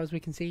 Dead, as far as we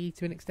can see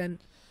to an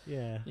extent.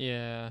 Yeah.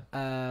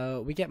 Yeah.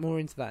 We get more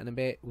into that in a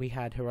bit. We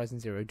had Horizon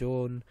Zero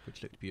Dawn,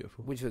 Which looked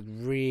beautiful. which was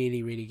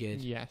really, really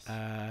good. Yes.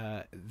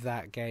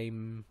 That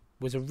game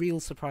was a real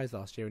surprise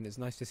last year, and it's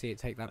nice to see it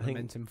take that I think-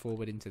 momentum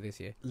forward into this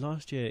year.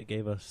 Last year it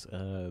gave us.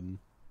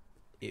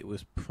 It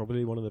was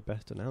probably one of the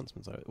best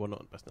announcements. Well,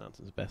 not best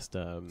announcements, best.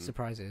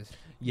 Surprises.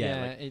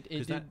 Yeah. like, it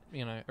 'cause did.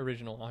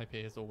 Original IP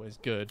is always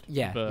good.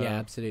 Yeah, but yeah,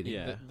 absolutely.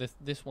 Yeah.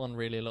 This one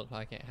really looked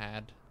like it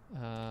had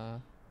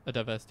a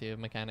diversity of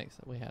mechanics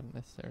that we hadn't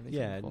necessarily. Yeah,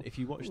 seen and before. if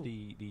you watch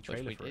the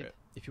trailer we for did. it,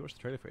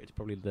 it's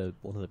probably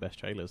one of the best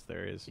trailers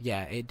there is.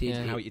 Yeah, it did.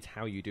 Yeah. It's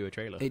how you do a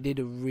trailer. It did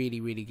a really,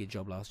 really good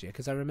job last year,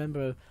 because I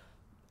remember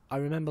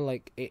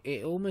like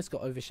it almost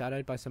got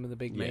overshadowed by some of the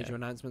big Yeah. major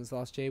announcements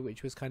last year,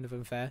 which was kind of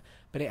unfair.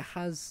 But it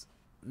has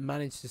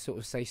managed to sort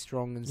of stay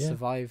strong and Yeah.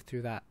 survive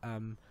through that.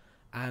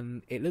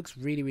 And it looks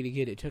really, really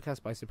good. It took us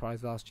by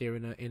surprise last year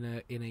in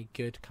a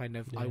good kind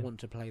of I Yeah. want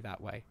to play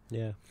that way.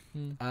 Yeah.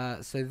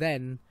 So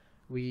then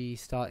we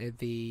started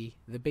the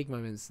big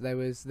moments.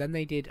 Then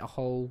they did a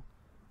whole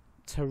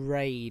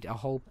parade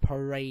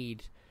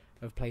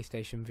of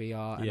PlayStation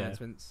VR Yeah.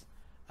 announcements.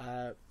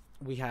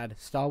 We had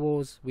Star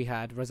Wars, we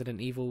had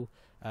Resident Evil,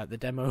 the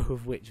demo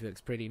of which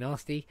looks pretty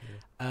nasty.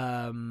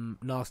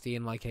 Nasty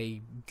in like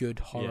a good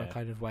horror Yeah.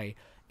 kind of way.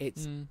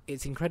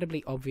 It's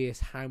incredibly obvious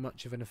how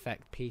much of an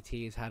effect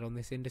PT has had on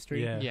this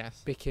industry. Yeah.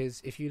 Yes.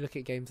 Because if you look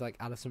at games like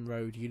Allison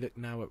Road, you look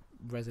now at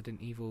Resident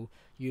Evil,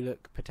 you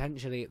look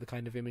potentially at the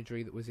kind of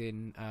imagery that was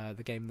in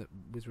the game that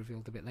was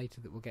revealed a bit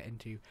later that we'll get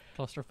into.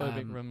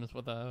 Claustrophobic rooms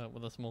with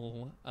a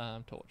small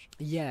torch.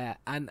 Yeah,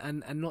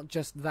 and not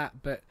just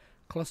that, but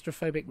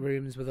claustrophobic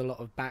rooms with a lot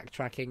of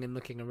backtracking and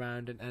looking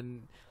around,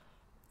 and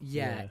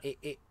Yeah.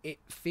 it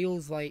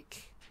feels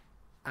like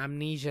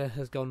Amnesia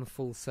has gone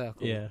full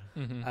circle. Yeah.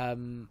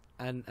 Mm-hmm.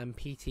 And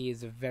PT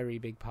is a very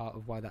big part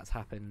of why that's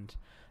happened.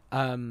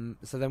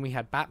 So then we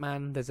had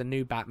Batman. There's a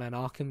new Batman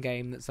Arkham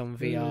game that's on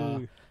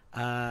VR. Ooh.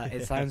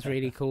 It sounds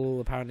really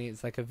cool. Apparently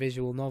it's like a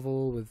visual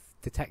novel with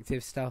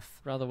detective stuff.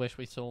 Rather wish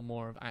we saw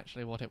more of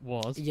actually what it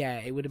was. Yeah,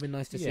 it would have been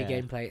nice to see Yeah.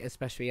 gameplay,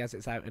 especially as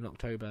it's out in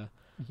October.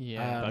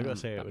 Yeah. I gotta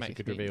say, it that was a makes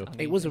good me reveal.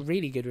 It was a uneasy.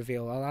 really good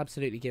reveal. I'll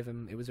absolutely give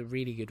him. It was a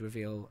really good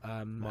reveal.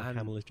 Mark and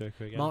Hamill as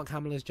Joker again. Mark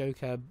Hamill as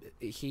Joker.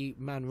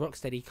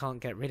 Rocksteady can't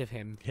get rid of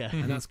him, Yeah.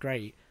 and that's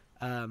great.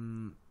 He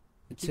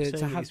keeps saying to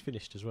that have he's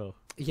finished as well.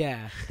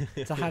 yeah,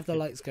 to have the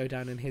lights go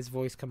down and his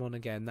voice come on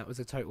again. That was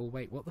a total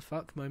wait, what the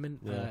fuck moment.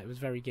 Yeah. It was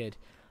very good.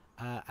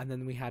 And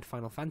then we had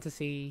Final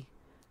Fantasy,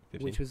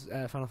 15. which was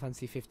Final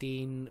Fantasy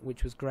 15,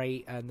 which was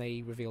great, and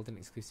they revealed an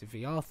exclusive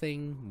VR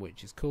thing,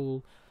 which is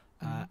cool.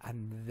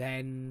 And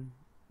then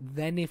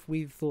if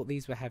we thought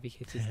these were heavy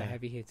hitters, the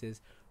heavy hitters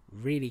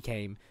really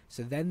came.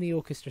 So then the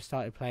orchestra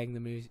started playing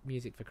the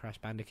music for Crash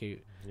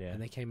Bandicoot, Yeah.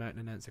 and they came out and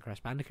announced a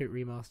Crash Bandicoot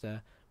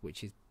remaster,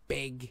 which is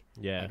big.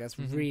 Yeah. Like, that's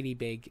Mhm. really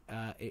big.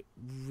 It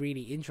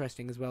really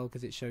interesting as well,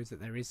 because it shows that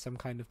there is some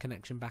kind of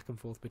connection back and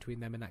forth between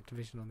them and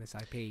Activision on this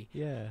IP.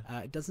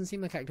 Yeah. It doesn't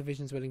seem like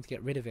Activision's willing to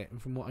get rid of it, and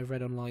from what I've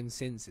read online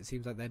since, it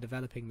seems like they're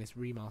developing this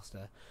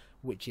remaster,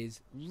 which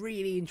is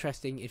really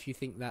interesting if you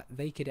think that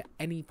they could at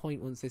any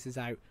point once this is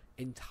out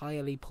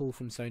entirely pull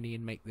from Sony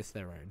and make this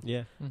their own.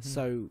 Yeah. Mhm.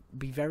 So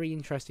be very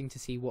interesting to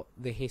see what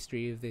the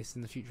history of this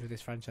and the future of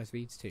this franchise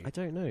leads to. I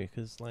don't know,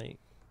 because like,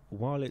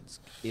 while it's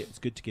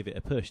good to give it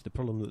a push, the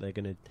problem that they're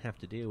going to have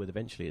to deal with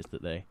eventually is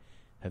that they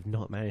have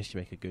not managed to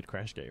make a good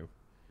Crash game.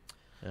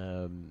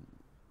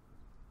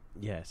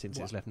 Since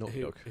it's left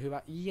Naughty Dog.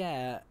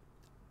 Yeah,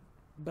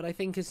 but I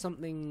think is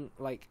something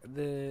like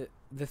the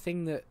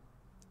thing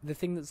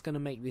that's going to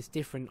make this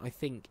different, I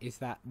think, is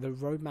that the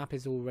roadmap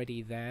is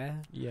already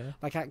there. Yeah.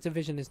 Like,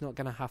 Activision is not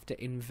going to have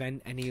to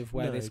invent any of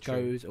where No, this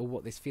true. goes or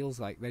what this feels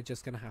like. They're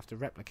just going to have to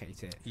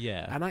replicate it.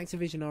 Yeah. And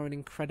Activision are an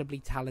incredibly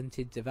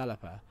talented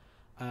developer,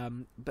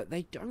 but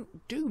they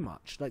don't do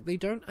much. Like, they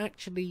don't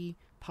actually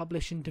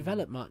publish and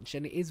develop much.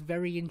 And it is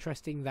very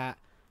interesting that,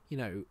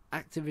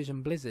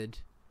 Activision Blizzard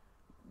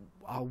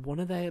are one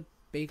of their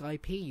big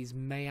IPs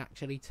may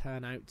actually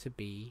turn out to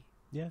be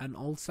Yeah. an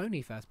old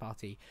Sony first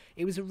party.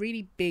 It was a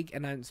really big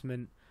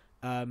announcement,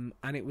 and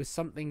it was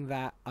something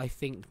that I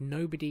think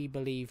nobody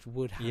believed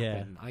would happen.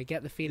 Yeah. I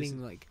get the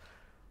feeling like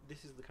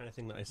This is the kind of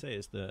thing that I say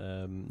is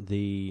that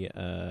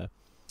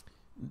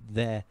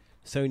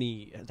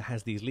Sony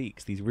has these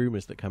leaks, these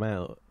rumors that come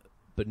out,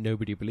 but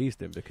nobody believes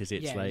them because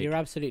it's like, you're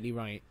absolutely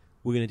right.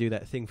 we're going to do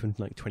that thing from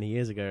like 20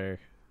 years ago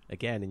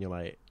again, and you're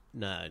like,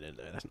 no,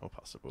 that's not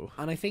possible.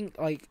 And I think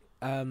like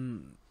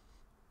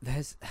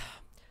there's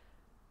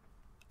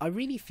I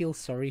really feel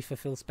sorry for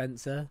Phil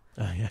Spencer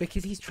Yeah.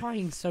 because he's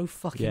trying so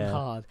fucking Yeah.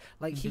 hard.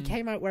 Like he Mhm.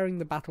 came out wearing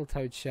the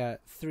Battletoad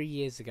shirt 3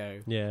 years ago.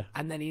 Yeah.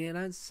 And then he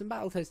announced some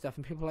Battletoad stuff,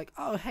 and people were like,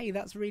 "Oh, hey,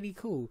 that's really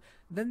cool."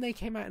 Then they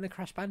came out in a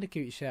Crash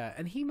Bandicoot shirt,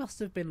 and he must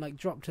have been like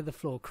dropped to the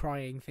floor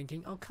crying,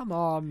 thinking, "Oh, come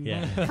on,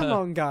 Yeah. come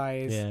on,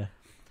 guys."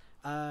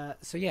 Yeah.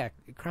 So yeah,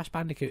 Crash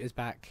Bandicoot is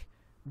back,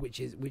 which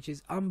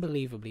is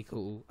unbelievably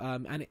cool.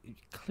 And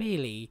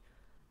clearly,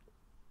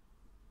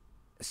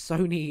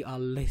 Sony are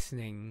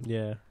listening,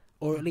 Yeah.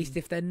 or at least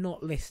if they're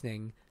not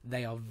listening,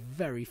 they are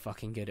very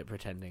fucking good at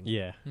pretending.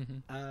 Yeah.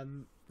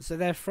 Mhm. So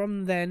there,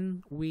 from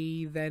then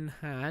we then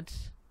had,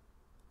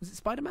 was it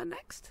Spider-Man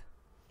next?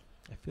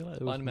 I feel like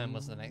there was Spider-Man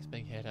was the next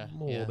big hitter.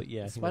 More, Yeah. but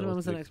yeah, I think that Spider-Man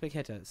was the big. next big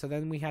hitter. So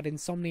then we had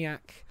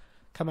Insomniac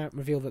come out and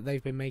reveal that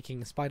they've been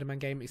making a Spider-Man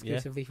game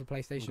exclusively for We've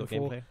PlayStation got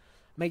 4. gameplay.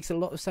 Makes a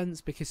lot of sense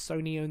because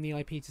Sony own the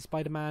IP to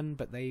Spider-Man,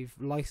 but they've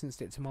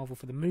licensed it to Marvel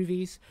for the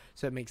movies.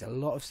 So it makes a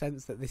lot of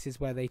sense that this is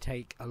where they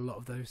take a lot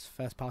of those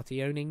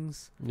first-party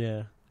earnings.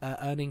 Yeah.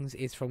 Earnings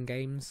is from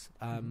games.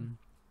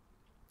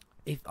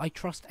 If I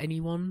trust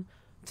anyone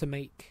to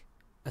make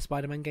a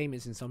Spider-Man game,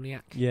 it's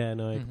Insomniac. Yeah,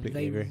 no, I Mhm.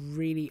 completely They agree.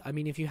 really, I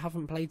mean, if you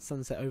haven't played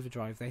Sunset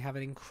Overdrive, they have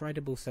an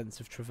incredible sense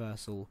of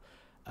traversal.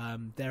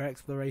 Their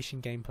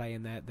exploration gameplay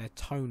and their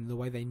tone, the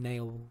way they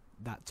nail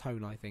that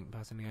tone, I think,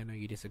 personally, I know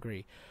you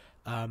disagree,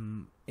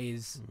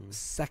 is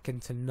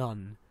second to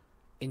none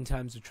in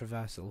terms of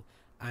traversal.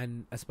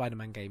 And a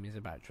Spider-Man game is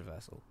about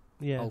traversal,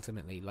 Yeah.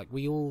 ultimately. Like,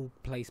 we all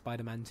play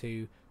Spider-Man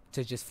 2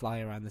 to just fly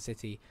around the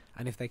city,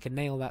 and if they can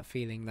nail that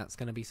feeling, that's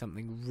going to be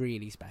something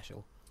really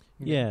special.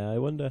 Yeah, I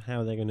wonder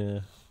how they're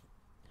gonna.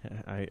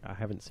 I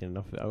haven't seen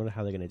enough of it. I wonder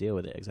how they're gonna deal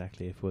with it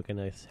exactly. If we're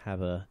gonna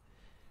have a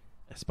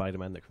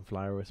Spider-Man that can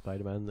fly, or a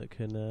Spider-Man that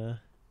can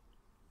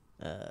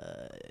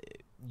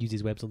use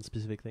his webs on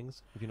specific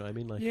things. If you know what I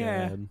mean, like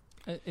Yeah.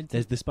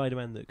 there's the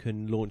Spider-Man that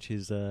can launch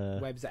his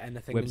Webs at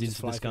anything webs and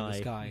just into the fly through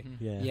the sky. sky. Mhm.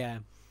 Yeah. Yeah.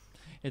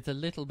 It's a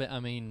little bit. I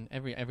mean,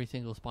 every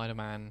single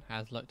Spider-Man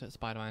has looked at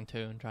Spider-Man 2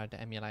 and tried to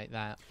emulate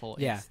that for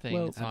Yeah, its thing.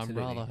 well, so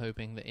absolutely. I'm rather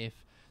hoping that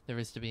if there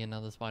is to be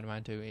another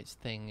Spider-Man 2, its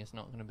thing is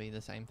not going to be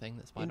the same thing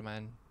that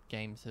Spider-Man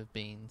games have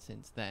been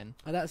since then.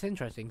 Oh, that's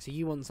interesting. So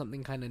you want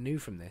something kind of new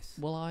from this?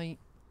 Well,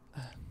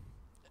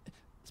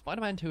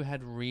 Spider-Man 2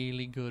 had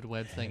really good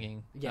web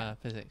slinging Yeah.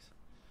 physics.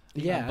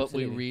 Yeah, but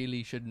absolutely. we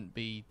really shouldn't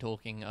be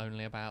talking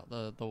only about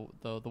the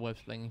web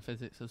slinging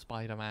physics of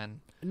Spider-Man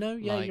No,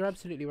 yeah, like- you're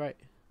absolutely right.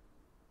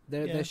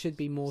 There Yeah. there should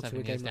be more to a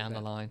 7 game years like down the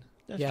that. line.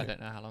 Yeah. I don't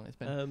know how long it's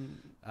been. In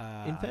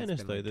It's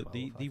fairness, been though, like the 12, I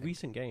the think.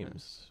 recent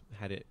games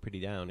had it pretty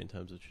down in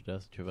terms of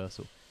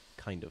traversal,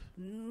 kind of.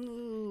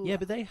 No. Yeah,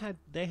 but they had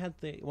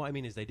the. What I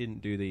mean is they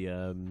didn't do the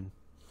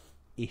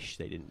They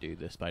didn't do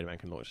the Spider-Man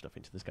can launch stuff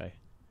into the sky.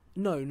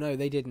 No,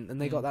 they didn't, and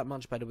they got Mm. that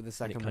much better with the And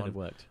second it kind one. of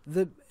worked.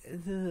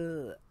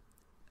 The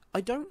I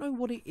don't know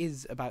what it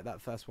is about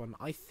that first one.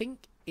 I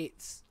think the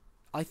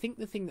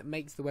thing that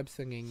makes the web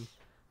slinging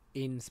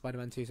in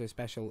Spider-Man 2 so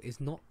special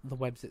is not the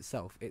webs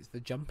itself, it's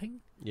the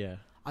jumping. Yeah.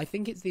 I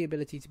think it's the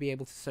ability to be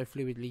able to so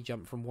fluidly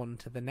jump from one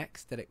to the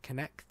next that it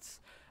connects.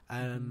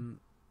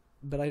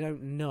 But I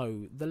don't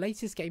know. The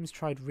latest games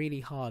tried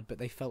really hard, but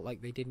they felt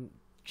like they didn't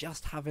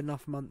just have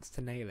enough months to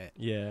nail it.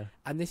 Yeah.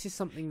 And this is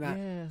something that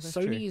Yeah, that's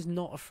Sony true. is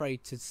not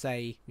afraid to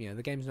say,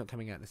 the game's not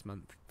coming out this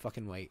month.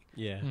 Fucking wait.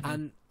 Yeah. Mhm.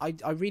 And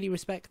I really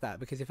respect that,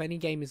 because if any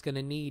game is going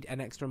to need an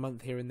extra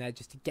month here and there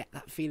just to get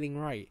that feeling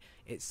right,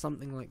 it's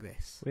something like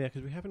this. Well, yeah,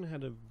 because we haven't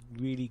had a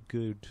really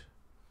good.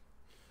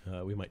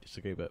 We might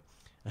disagree, but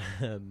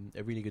a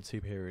really good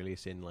superhero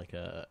release in like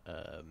a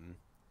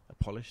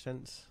polished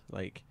sense.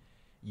 Like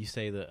you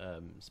say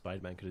that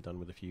Spider-Man could have done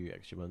with a few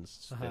extra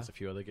months. Uh-huh. There's a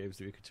few other games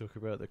that we could talk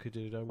about that could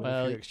have done with a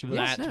Well, few extra Yes,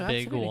 months. that no,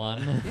 big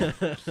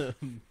absolutely. one.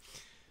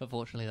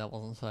 Unfortunately, that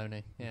wasn't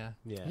Sony. Yeah.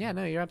 Yeah. Yeah,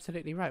 no, you're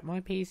absolutely right.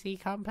 My PC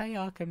can't play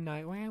Arkham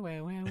Knight. Where.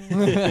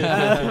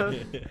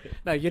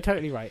 No, you're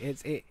totally right.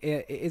 It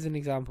is an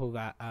example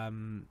that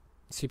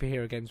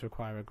superhero games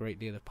require a great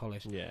deal of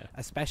polish, Yeah.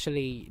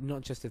 especially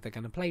not just if they're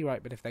going to play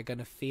right, but if they're going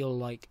to feel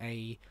like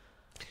a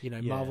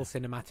Marvel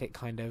Cinematic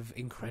kind of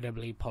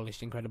incredibly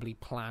polished, incredibly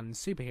planned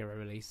superhero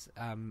release.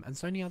 And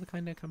Sony are the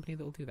kind of company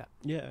that will do that.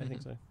 Yeah, I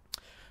think so.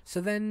 So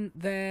then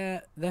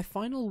their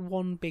final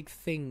one big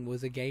thing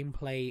was a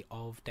gameplay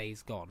of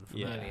Days Gone from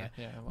Yeah. earlier.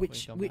 Yeah. what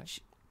we've gone back.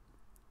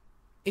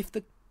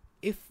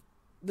 If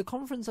the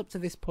conference up to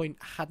this point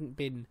hadn't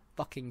been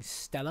fucking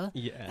stellar,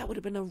 Yeah. that would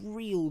have been a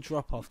real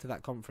drop off to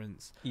that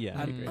conference. Yeah,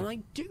 I agree. And I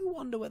do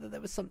wonder whether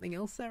there was something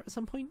else there at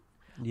some point.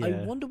 Yeah. I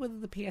wonder whether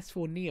the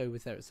PS4 Neo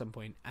was there at some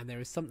point, and there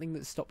is something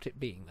that stopped it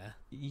being there.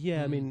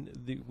 Yeah, I mean,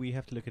 we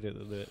have to look at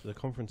it. The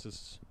conference,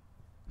 as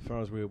far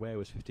as we're aware,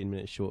 was 15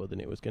 minutes shorter than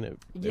it was going to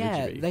Yeah,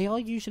 originally be. they are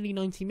usually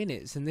 90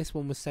 minutes, and this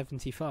one was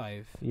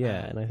 75.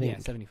 Yeah, and I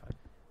think 75.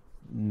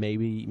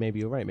 maybe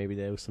you're right. Maybe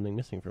there was something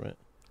missing from it.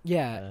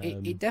 Yeah,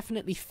 it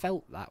definitely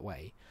felt that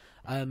way.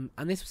 And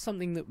this was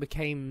something that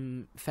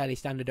became fairly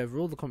standard over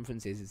all the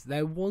conferences. Is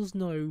there was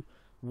no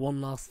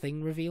one last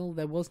thing reveal.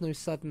 There was no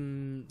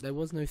thing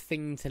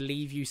to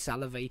leave you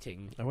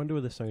salivating. I wonder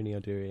whether Sony are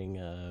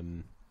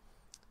doing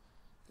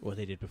what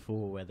they did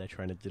before, where they're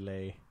trying to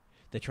delay.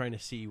 They're trying to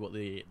see what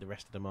the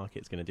rest of the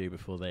market's going to do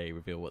before they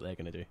reveal what they're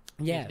going to do.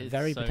 Yeah, It is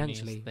very Sony's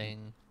potentially.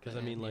 thing. Because I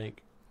Yeah. mean,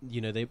 like,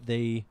 you know,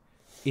 they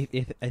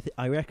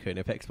I reckon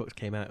if Xbox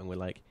came out and were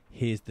like,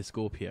 "Here's the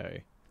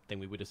Scorpio," then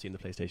we would have seen the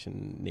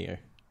PlayStation Neo.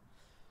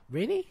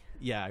 Really?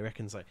 Yeah, I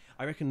reckon so.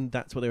 I reckon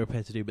that's what they were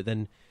prepared to do. But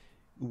then,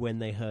 when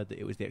they heard that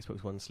it was the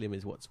Xbox One Slim,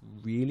 is what's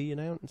really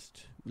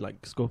announced.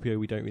 Like Scorpio,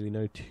 we don't really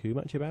know too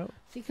much about.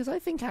 See, because I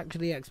think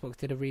actually Xbox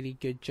did a really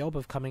good job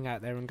of coming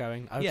out there and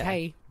going, Yeah.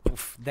 okay,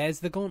 poof,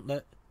 there's the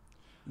gauntlet.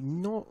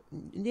 Not,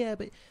 yeah,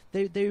 but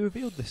they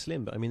revealed the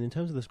Slim. But I mean, in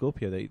terms of the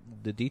Scorpio,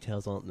 the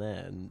details aren't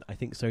there, and I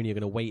think Sony are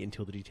going to wait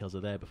until the details are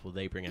there before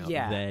they bring out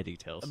their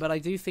details. But I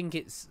do think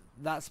it's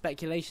that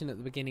speculation at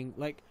the beginning,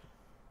 like.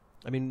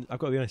 I mean, I've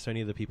got to be honest.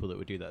 Sony are the people that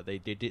would do that. They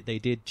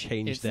did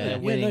change It's their their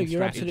winning you're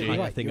strategy. absolutely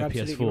right. I think You're of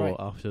absolutely PS4 right.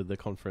 after the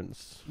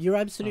conference. You're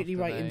absolutely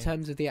After right in they-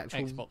 terms of the actual.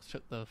 Xbox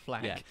took the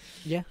flag.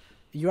 Yeah.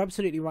 You're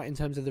absolutely right in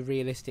terms of the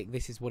realistic.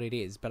 This is what it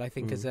is. But I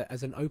think as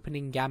an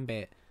opening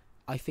gambit,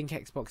 I think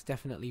Xbox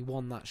definitely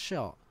won that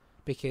shot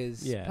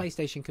because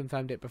PlayStation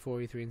confirmed it before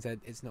E3 and said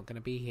it's not going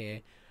to be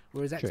here,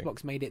 whereas True.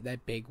 Xbox made it their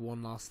big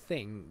one last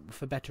thing,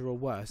 for better or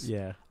worse.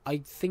 Yeah. I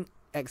think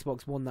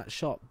Xbox won that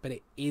shot, but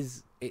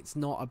it's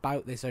not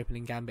about this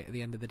opening gambit at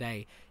the end of the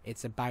day.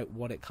 It's about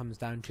what it comes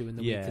down to in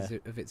the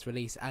week of its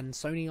release. And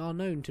Sony are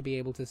known to be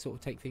able to sort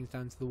of take things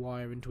down to the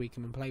wire and tweak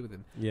them and play with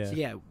them. Yeah. So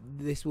yeah,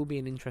 this will be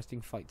an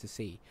interesting fight to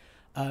see.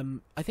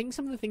 I think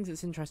some of the things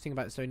that's interesting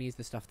about Sony is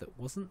the stuff that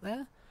wasn't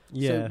there.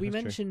 Yeah. So we that's true.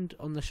 mentioned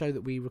on the show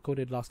that we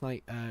recorded last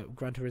night,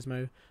 Gran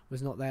Turismo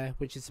was not there,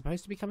 which is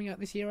supposed to be coming out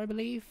this year, I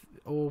believe,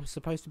 or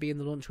supposed to be in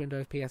the launch window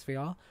of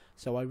PSVR.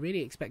 So I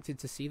really expected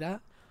to see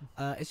that.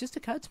 It's just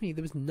occurred to me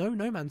there was no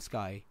No Man's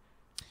Sky,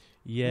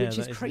 Yeah, which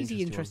that is an crazy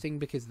interesting interesting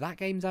because that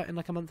game's out in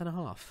like a month and a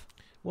half.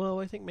 Well,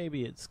 I think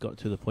maybe it's got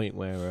to the point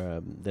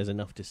where there's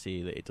enough to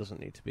see that it doesn't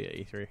need to be at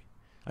E3.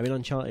 I mean,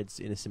 Uncharted's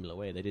in a similar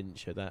way. They didn't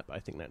show that, but I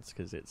think that's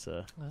because it's.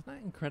 Isn't that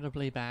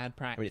incredibly bad I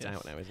practice? mean, it's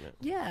out now, isn't it?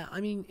 Yeah,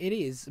 I mean it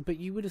is, but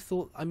you would have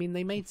thought. I mean,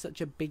 they made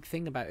such a big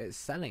thing about it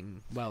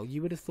selling well.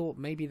 You would have thought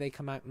maybe they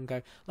come out and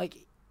go like.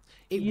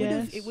 It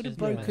would have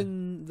Yeah.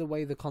 broken the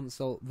way the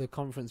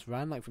conference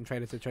ran, like from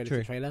trailer to trailer True.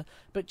 to trailer.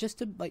 But just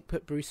to like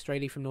put Bruce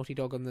Straley from Naughty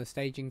Dog on the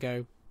stage and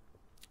go,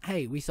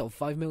 "Hey, we sold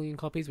 5 million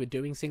copies. We're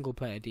doing single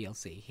player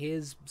DLC.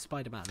 Here's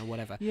Spider-Man or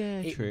whatever."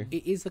 Yeah, true.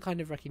 It is the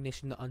kind of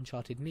recognition that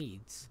Uncharted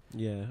needs.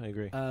 Yeah, I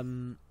agree.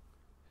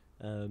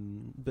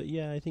 But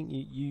yeah, I think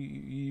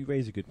you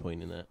raise a good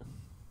point in that.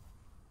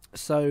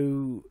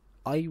 So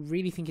I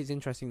really think it's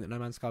interesting that No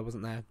Man's Sky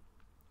wasn't there,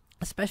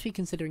 especially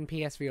considering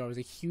PSVR was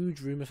a huge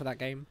rumor for that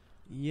game.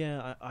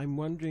 Yeah, I'm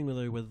wondering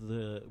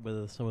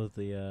whether some of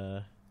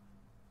the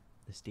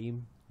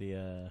steam,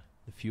 the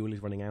fuel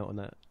is running out on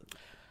that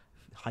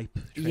hype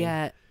train.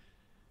 Yeah,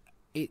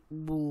 it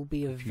will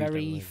be a Confused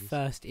very young ladies.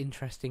 first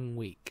interesting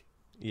week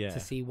Yeah.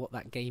 to see what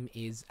that game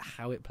is,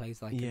 how it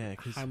plays like, Yeah, and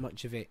 'cause how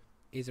much of it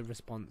is a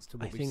response to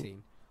what I we've think-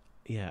 seen.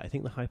 Yeah, I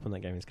think the hype on that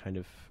game is kind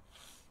of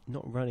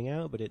not running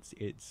out, but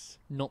it's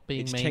Not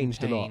being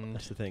changed a lot. maintained.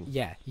 That's the thing.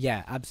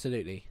 Yeah,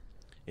 absolutely.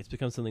 It's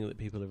become something that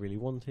people have really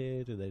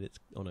wanted, and that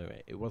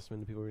it was something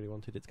that people really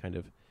wanted. It's kind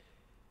of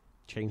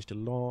changed a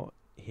lot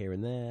here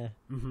and there.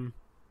 hmm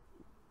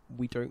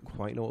We don't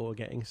quite know what we're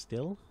getting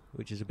still,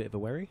 which is a bit of a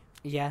worry.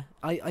 Yeah,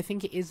 I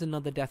think it is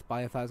another death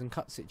by 1,000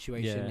 cuts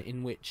situation Yeah.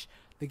 in which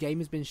the game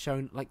has been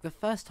shown. Like the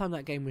first time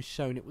that game was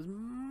shown, it was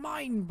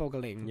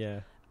mind-boggling.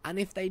 Yeah. And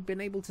if they'd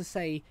been able to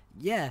say,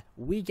 "Yeah,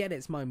 we get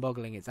it's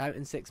mind-boggling. It's out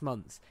in 6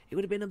 months," it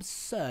would have been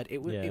absurd.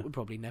 It would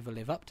probably never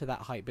live up to that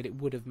hype, but it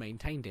would have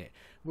maintained it.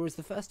 Whereas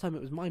the first time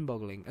it was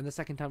mind-boggling, and the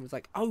second time it was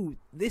like, "Oh,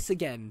 this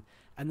again,"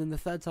 and then the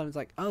third time it's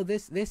like, "Oh,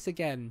 this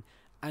again,"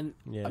 and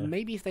Yeah.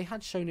 maybe if they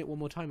had shown it one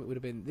more time, it would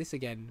have been this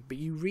again. But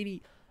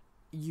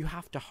you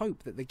have to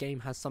hope that the game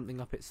has something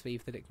up its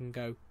sleeve that it can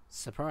go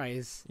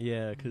surprise,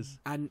 Yeah, because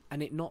and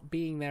it not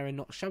being there and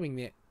not showing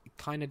it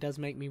kind of does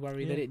make me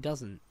worry that Yeah. it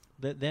doesn't.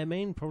 their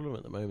main problem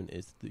at the moment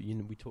is that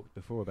we talked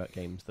before about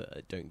games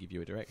that don't give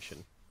you a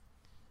direction.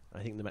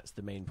 I think that's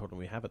the main problem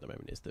we have at the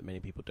moment, is that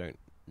many people don't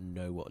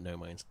know what No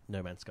Man's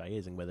Sky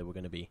is, and whether we're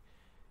going to be,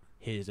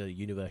 here's a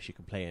universe you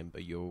can play in,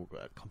 but you're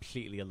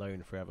completely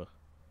alone forever.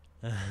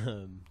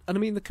 And I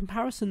mean, the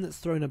comparison that's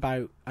thrown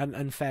about,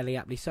 and fairly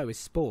aptly so, is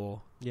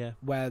Spore, Yeah.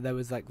 where there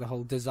was like the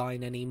whole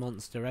design any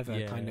monster ever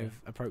kind Yeah.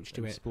 of approach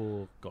to And it.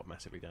 Spore got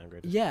massively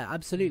downgraded. Yeah,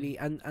 absolutely,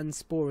 and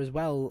Spore as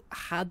well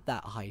had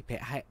that hype.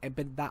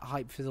 But that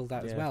hype fizzled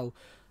out as Yeah. well.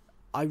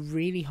 I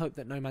really hope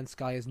that No Man's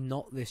Sky is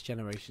not this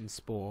generation's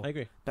Spore, I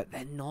agree. but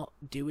they're not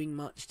doing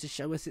much to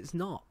show us it's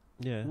not,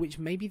 Yeah. which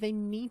maybe they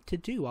need to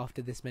do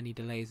after this many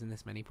delays and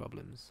this many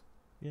problems.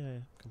 Yeah,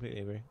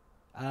 completely agree.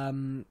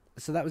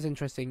 So that was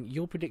interesting.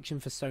 Your prediction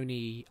for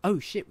Sony?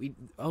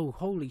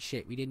 Holy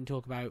shit! We didn't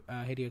talk about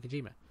Hideo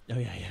Kojima. Oh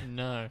yeah.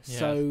 No. Yeah.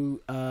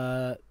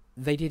 So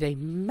they did a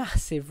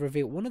massive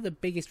reveal. One of the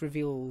biggest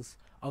reveals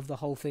of the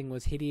whole thing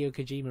was Hideo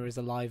Kojima is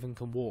alive and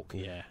can walk.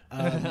 Yeah.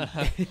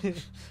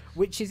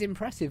 Which is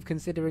impressive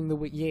considering the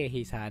year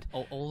he's had.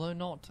 Although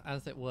not,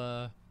 as it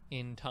were,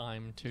 in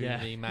time to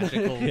Yeah. the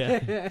magical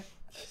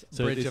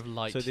So bridge this- of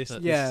light so this-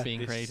 that's Yeah. being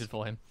this- created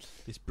for him.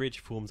 This bridge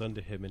forms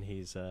under him, and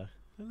he's a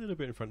little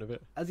bit in front of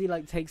it. As he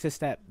takes a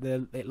step,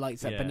 it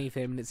lights up Yeah. beneath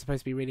him, and it's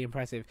supposed to be really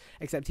impressive.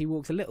 Except he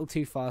walks a little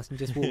too fast and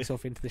just walks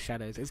off into the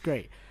shadows. It's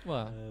great.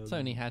 Well,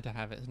 Sony had to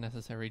have its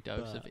necessary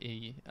dose of but-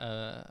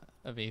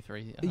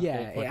 E3. Yeah,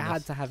 it awkwardness.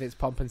 had to have its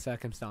pomp and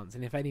circumstance,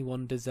 and if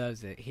anyone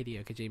deserves it,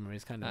 Hideo Kojima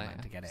is kind of Oh, the man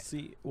yeah. to get it.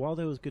 See, while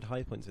there was good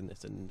high points in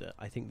this, and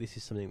I think this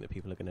is something that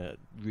people are going to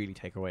really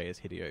take away as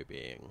Hideo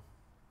being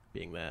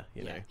there.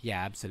 You know,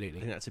 Yeah, I absolutely.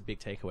 think that's a big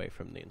takeaway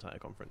from the entire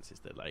conference, is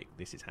that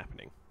this is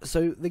happening.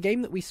 So the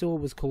game that we saw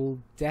was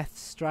called Death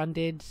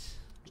Stranding,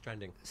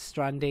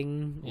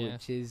 Yeah.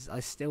 which is, I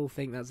still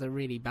think that's a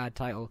really bad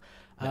title.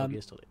 Metal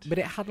Gear Solid. But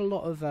it had a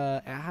lot of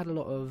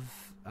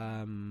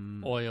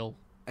oil.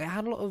 it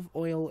had a lot of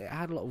oil, it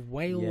had a lot of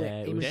whale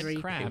Yeah, it was- imagery,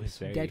 Dead crabs. It was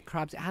very- dead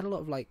crabs. It had a lot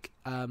of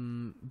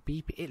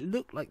BP. It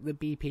looked like the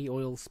BP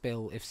oil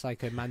spill if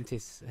Psycho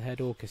Mantis had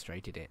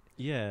orchestrated it.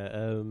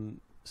 Yeah.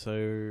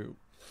 So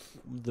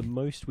the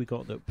most we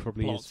got that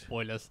probably Plot is.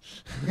 spoilers.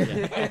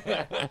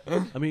 Yeah.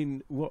 I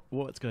mean,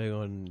 what's going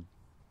on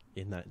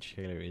in that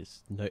trailer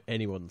is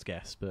anyone's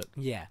guess, but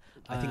Yeah,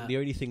 I think the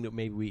only thing that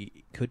maybe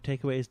we could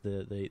take away is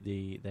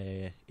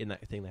the in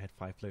that thing they had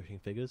 5 floating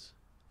figures.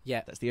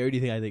 yeah, That's the only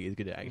thing I think is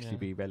going to actually Yeah.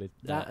 be relative.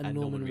 that and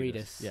Norman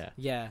Reedus.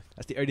 Yeah,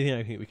 that's the only thing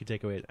I think we could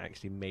take away is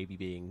actually maybe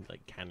being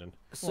canon.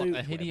 So What, a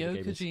whatever the Hideo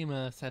game is.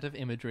 Kojima set of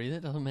imagery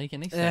that doesn't make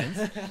any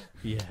sense.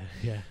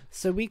 Yeah.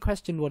 So we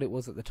questioned what it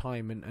was at the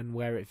time and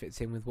where it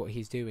fits in with what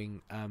he's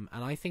doing. And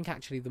I think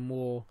actually the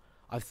more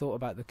I've thought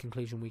about the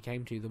conclusion we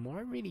came to, the more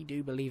I really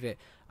do believe it.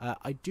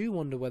 I do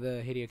wonder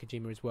whether Hideo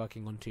Kojima is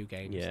working on 2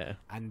 games. Yeah.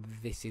 And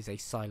this is a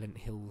Silent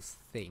Hills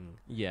thing.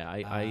 Yeah,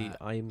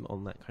 I'm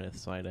on that kind of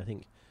side. I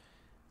think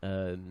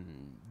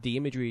the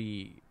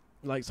imagery,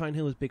 Silent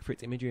Hill is big for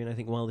its imagery, and I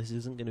think while this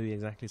isn't going to be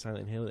exactly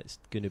Silent Hill, it's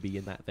going to be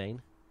in that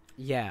vein.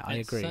 Yeah, I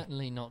It's agree.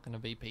 certainly not going to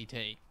be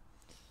PT.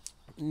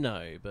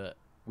 No, but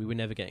we were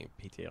never getting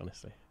PT,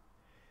 honestly.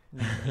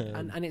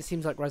 And it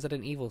seems like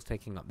Resident Evil's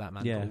taking up that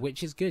mantle, Yeah.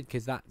 which is good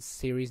because that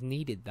series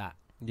needed that.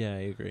 Yeah, I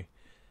agree.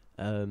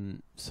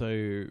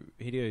 So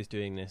Hideo's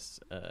doing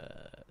this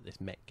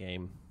mech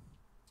game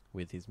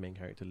with his main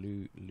character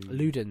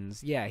Ludens,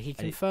 yeah, he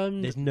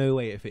confirmed. There's no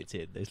way it fits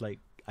in.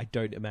 I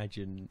don't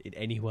imagine in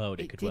any world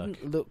it could work. It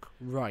didn't look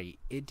right.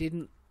 It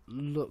didn't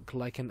look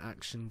like an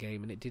action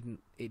game, and it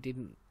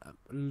didn't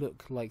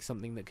look like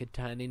something that could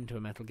turn into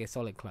a Metal Gear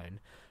Solid clone.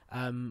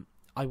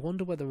 I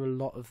wonder whether a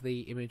lot of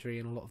the imagery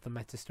and a lot of the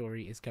meta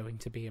story is going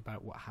to be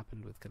about what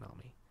happened with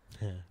Konami.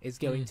 It's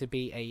going to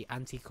be a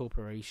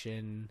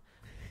anti-corporation,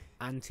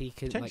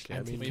 Potentially,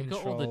 I mean, We've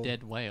got all the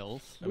dead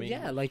whales. Well,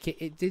 yeah,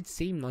 it did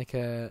seem like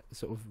a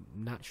sort of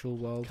natural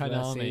world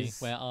Konami,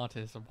 versus... where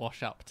artists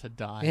wash up to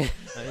die.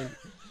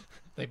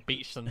 They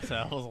beach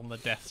themselves on the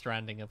Death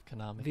Stranding of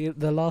Konami.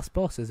 The last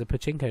boss is a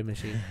pachinko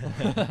machine.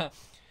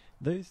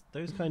 Those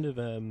kind of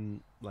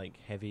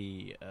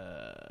heavy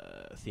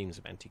themes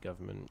of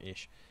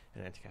anti-government-ish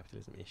and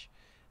anti-capitalism-ish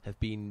have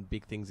been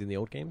big things in the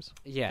old games.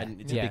 Yeah, And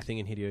it's a big thing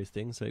in Hideo's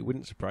thing, so it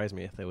wouldn't surprise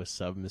me if there was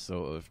some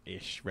sort of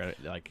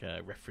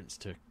reference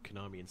to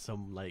Konami in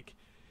some look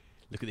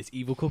at this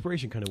evil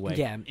corporation kind of way.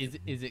 Yeah, Is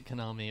it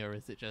Konami, or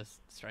is it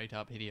just straight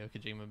up Hideo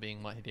Kojima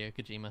being what Hideo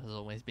Kojima has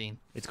always been?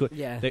 It's called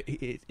yeah,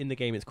 in the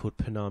game. It's called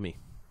Panami.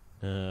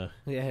 yeah.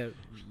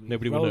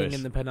 Nobody will rolling notice.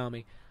 in the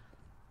Panami.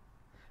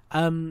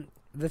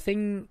 The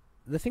thing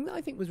that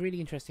I think was really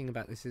interesting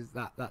about this is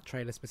that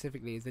trailer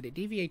specifically is that it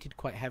deviated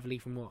quite heavily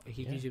from what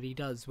he usually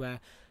does, where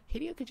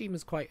Hideo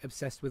Kojima's quite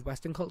obsessed with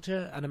Western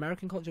culture and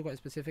American culture quite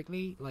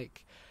specifically,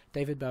 like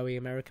David Bowie,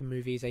 American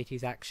movies,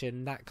 80s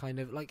action, that kind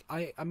of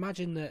I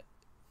imagine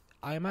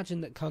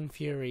that Kung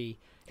Fury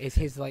is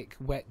his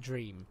wet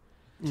dream.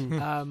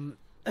 To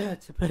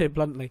put it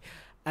bluntly,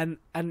 and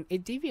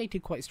it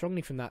deviated quite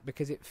strongly from that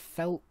because it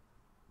felt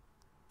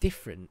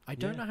different. I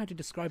don't know how to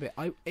describe it.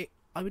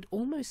 I would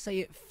almost say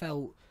it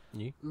felt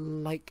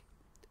like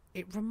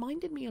it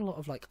reminded me a lot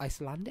of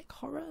Icelandic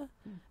horror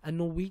and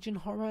Norwegian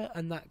horror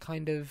and that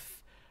kind of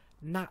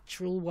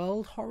natural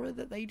world horror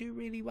that they do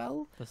really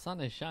well. The sun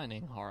is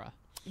shining horror.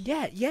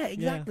 Yeah,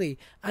 exactly.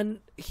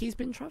 And he's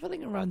been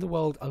traveling around the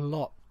world a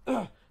lot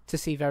to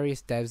see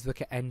various devs,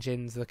 look at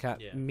engines,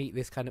 meet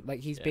this kind of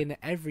he's been at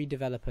every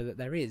developer that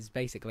there is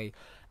basically.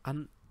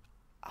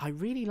 I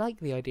really like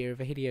the idea of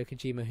a Hideo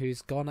Kojima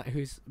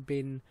who's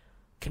been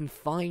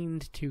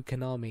confined to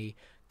Konami,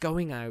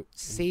 going out,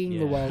 seeing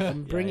the world,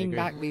 and Yeah, I bringing agree.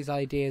 back these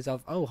ideas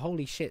of, oh,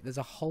 holy shit, there's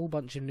a whole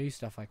bunch of new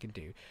stuff I can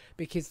do.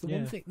 Because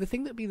the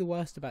thing that would be the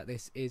worst about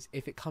this is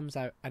if it comes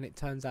out and it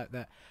turns out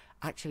that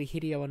actually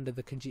Hideo, under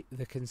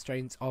the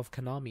constraints of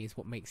Konami, is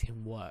what makes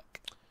him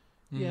work.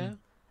 Yeah.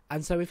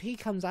 And so if he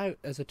comes out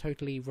as a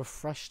totally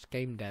refreshed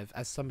game dev,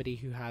 as somebody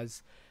who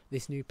has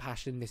this new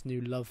passion, this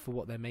new love for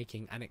what they're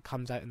making, and it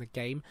comes out in the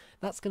game,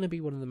 that's going to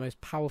be one of the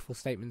most powerful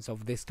statements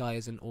of this guy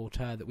as an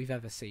auteur that we've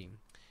ever seen.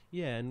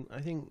 Yeah, and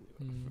I think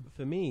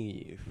for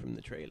me, from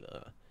the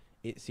trailer,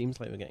 it seems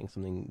like we're getting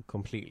something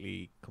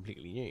completely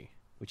new,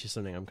 which is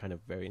something I'm kind of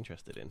very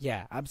interested in.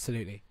 Yeah,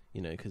 absolutely.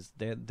 You know, because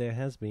there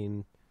has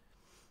been,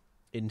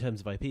 in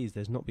terms of IPs,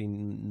 there's not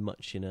been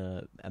much in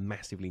a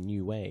massively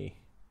new way,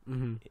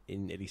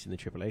 in at least in the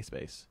AAA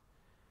space,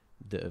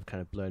 that have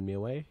kind of blown me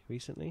away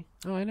recently.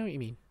 Oh, I know what you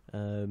mean.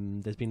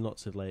 There's been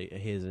lots of like,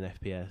 here's an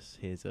FPS,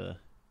 here's a,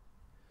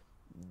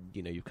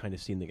 you know, you've kind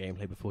of seen the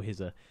gameplay before, here's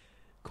a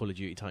Call of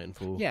Duty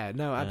Titanfall. Yeah,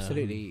 no,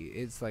 absolutely.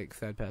 It's like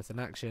third-person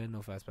action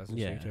or first-person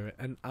shooter,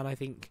 and I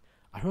think,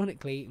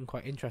 ironically and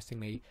quite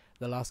interestingly,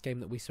 the last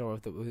game that we saw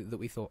of that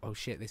we thought, oh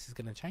shit, this is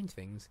going to change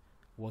things,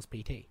 was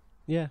PT.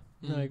 Yeah,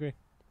 no, I agree.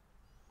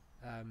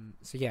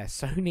 So yeah,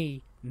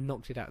 Sony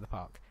knocked it out of the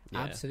park.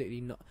 Yeah.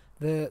 Absolutely not.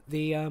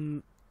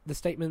 The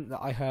statement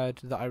that I heard,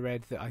 that I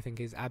read, that I think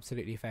is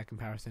absolutely a fair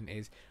comparison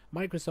is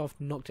Microsoft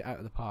knocked it out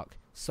of the park.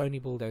 Sony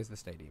bulldozed the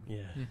stadium.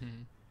 Yeah.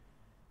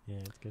 Yeah,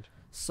 it's good.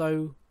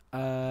 So,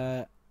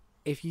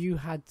 if you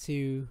had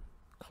to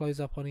close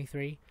up on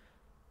E3,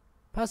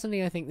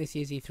 personally, I think this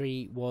year's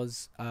E3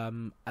 was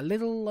a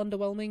little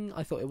underwhelming.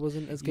 I thought it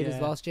wasn't as good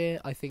as last year.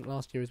 I think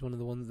last year is one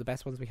of the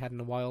best ones we had in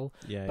a while.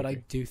 Yeah, but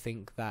I do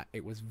think that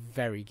it was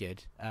very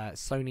good.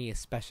 Sony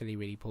especially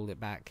really pulled it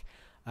back.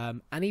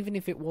 And even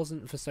if it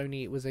wasn't for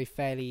Sony, it was a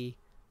fairly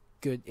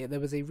good. There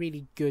was a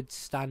really good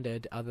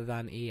standard other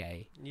than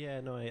EA.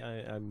 Yeah, no,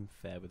 I'm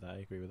fair with that. I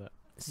agree with that.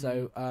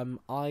 So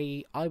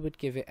I would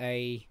give it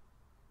a.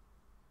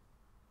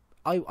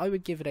 I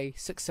would give it a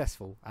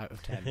successful out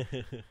of 10.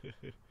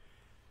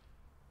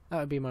 That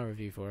would be my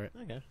review for it.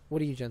 Okay. What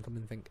do you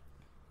gentlemen think?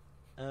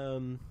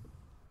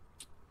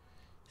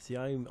 See,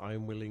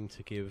 I'm willing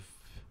to give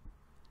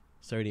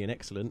Sony an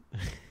excellent.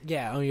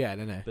 Yeah. Oh yeah.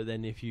 No. But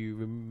then if you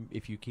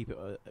keep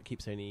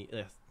Sony,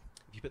 if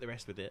you put the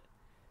rest with it,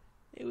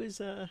 it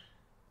was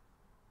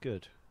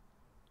good.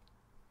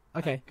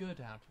 Okay. A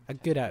good out of 10. A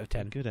good out of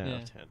 10. Good out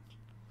of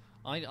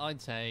 10.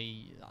 I'd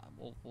say,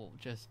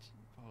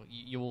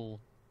 you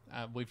all.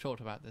 We've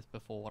talked about this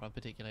before. What I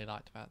particularly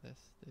liked about this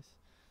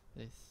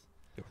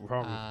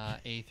Wrong.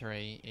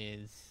 E3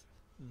 is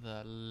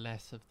the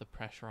less of the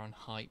pressure on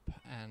hype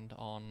and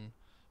on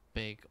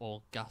big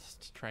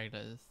august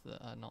trailers that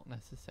are not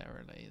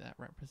necessarily that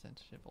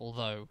representative.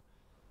 Although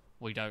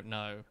we don't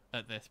know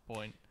at this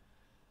point.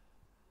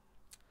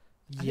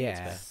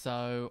 Yeah.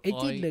 So it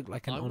did look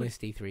like an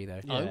honest E3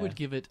 though. Yeah. I would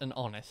give it an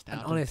honest out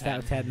of 10. Honest out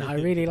of 10. I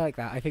really like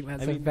that. I think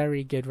that's a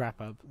very good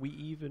wrap up. We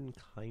even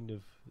kind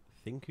of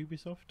think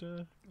Ubisoft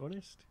are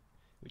honest,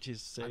 which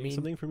is saying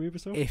something from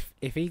Ubisoft.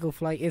 If Eagle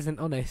Flight isn't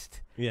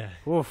honest,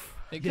 woof.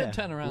 It could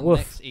turn around Woof.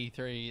 next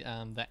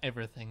E3 that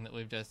everything that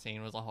we've just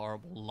seen was a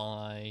horrible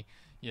lie.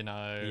 You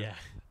know,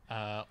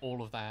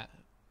 all of that.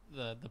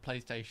 The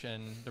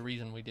PlayStation. The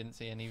reason we didn't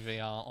see any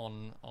VR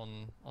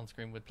on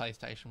screen with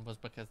PlayStation was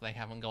because they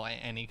haven't got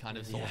any kind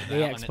of sorted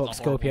The out. And Xbox it's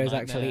a Scorpio is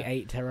horrible actually nightmare.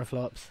 8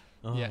 teraflops.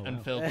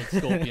 And filled with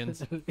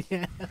scorpions.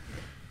 Yeah.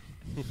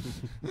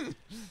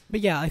 But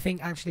yeah, I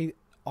think actually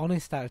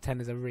honest out of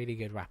 10 is a really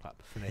good wrap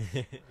up for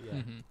this.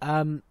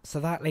 So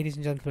that, ladies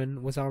and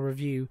gentlemen, was our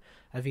review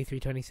of E3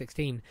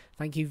 2016.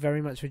 Thank you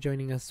very much for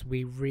joining us.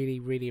 We really,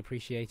 really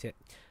appreciate it.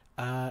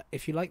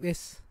 If you like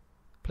this,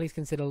 please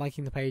consider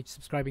liking the page,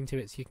 subscribing to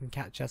it so you can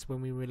catch us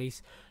when we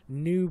release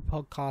new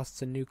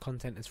podcasts and new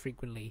content as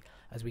frequently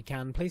as we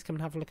can. Please come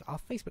and have a look at our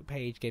Facebook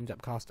page, Games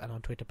Upcast, and our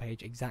Twitter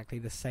page, exactly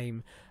the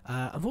same.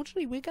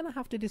 Unfortunately, we're going to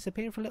have to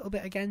disappear for a little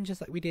bit again,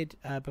 just like we did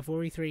before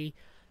E3.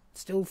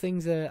 Still,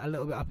 things are a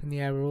little bit up in the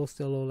air. We're all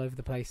still all over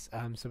the place,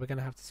 so we're going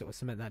to have to sort of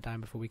cement that down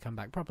before we come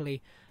back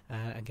properly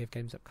and give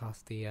Games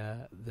Upcast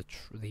the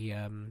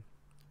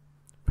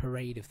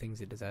parade of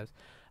things it deserves.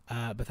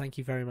 But thank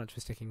you very much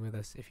for sticking with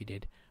us. If you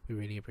did, we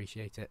really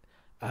appreciate it.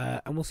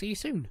 And we'll see you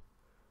soon.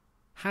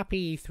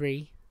 Happy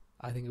E3.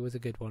 I think it was a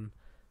good one.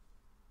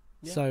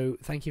 Yeah. So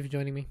thank you for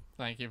joining me.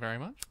 Thank you very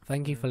much.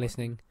 Thank you for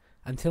listening.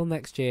 Until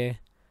next year,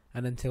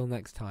 and until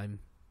next time,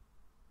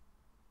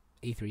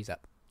 E3's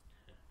up.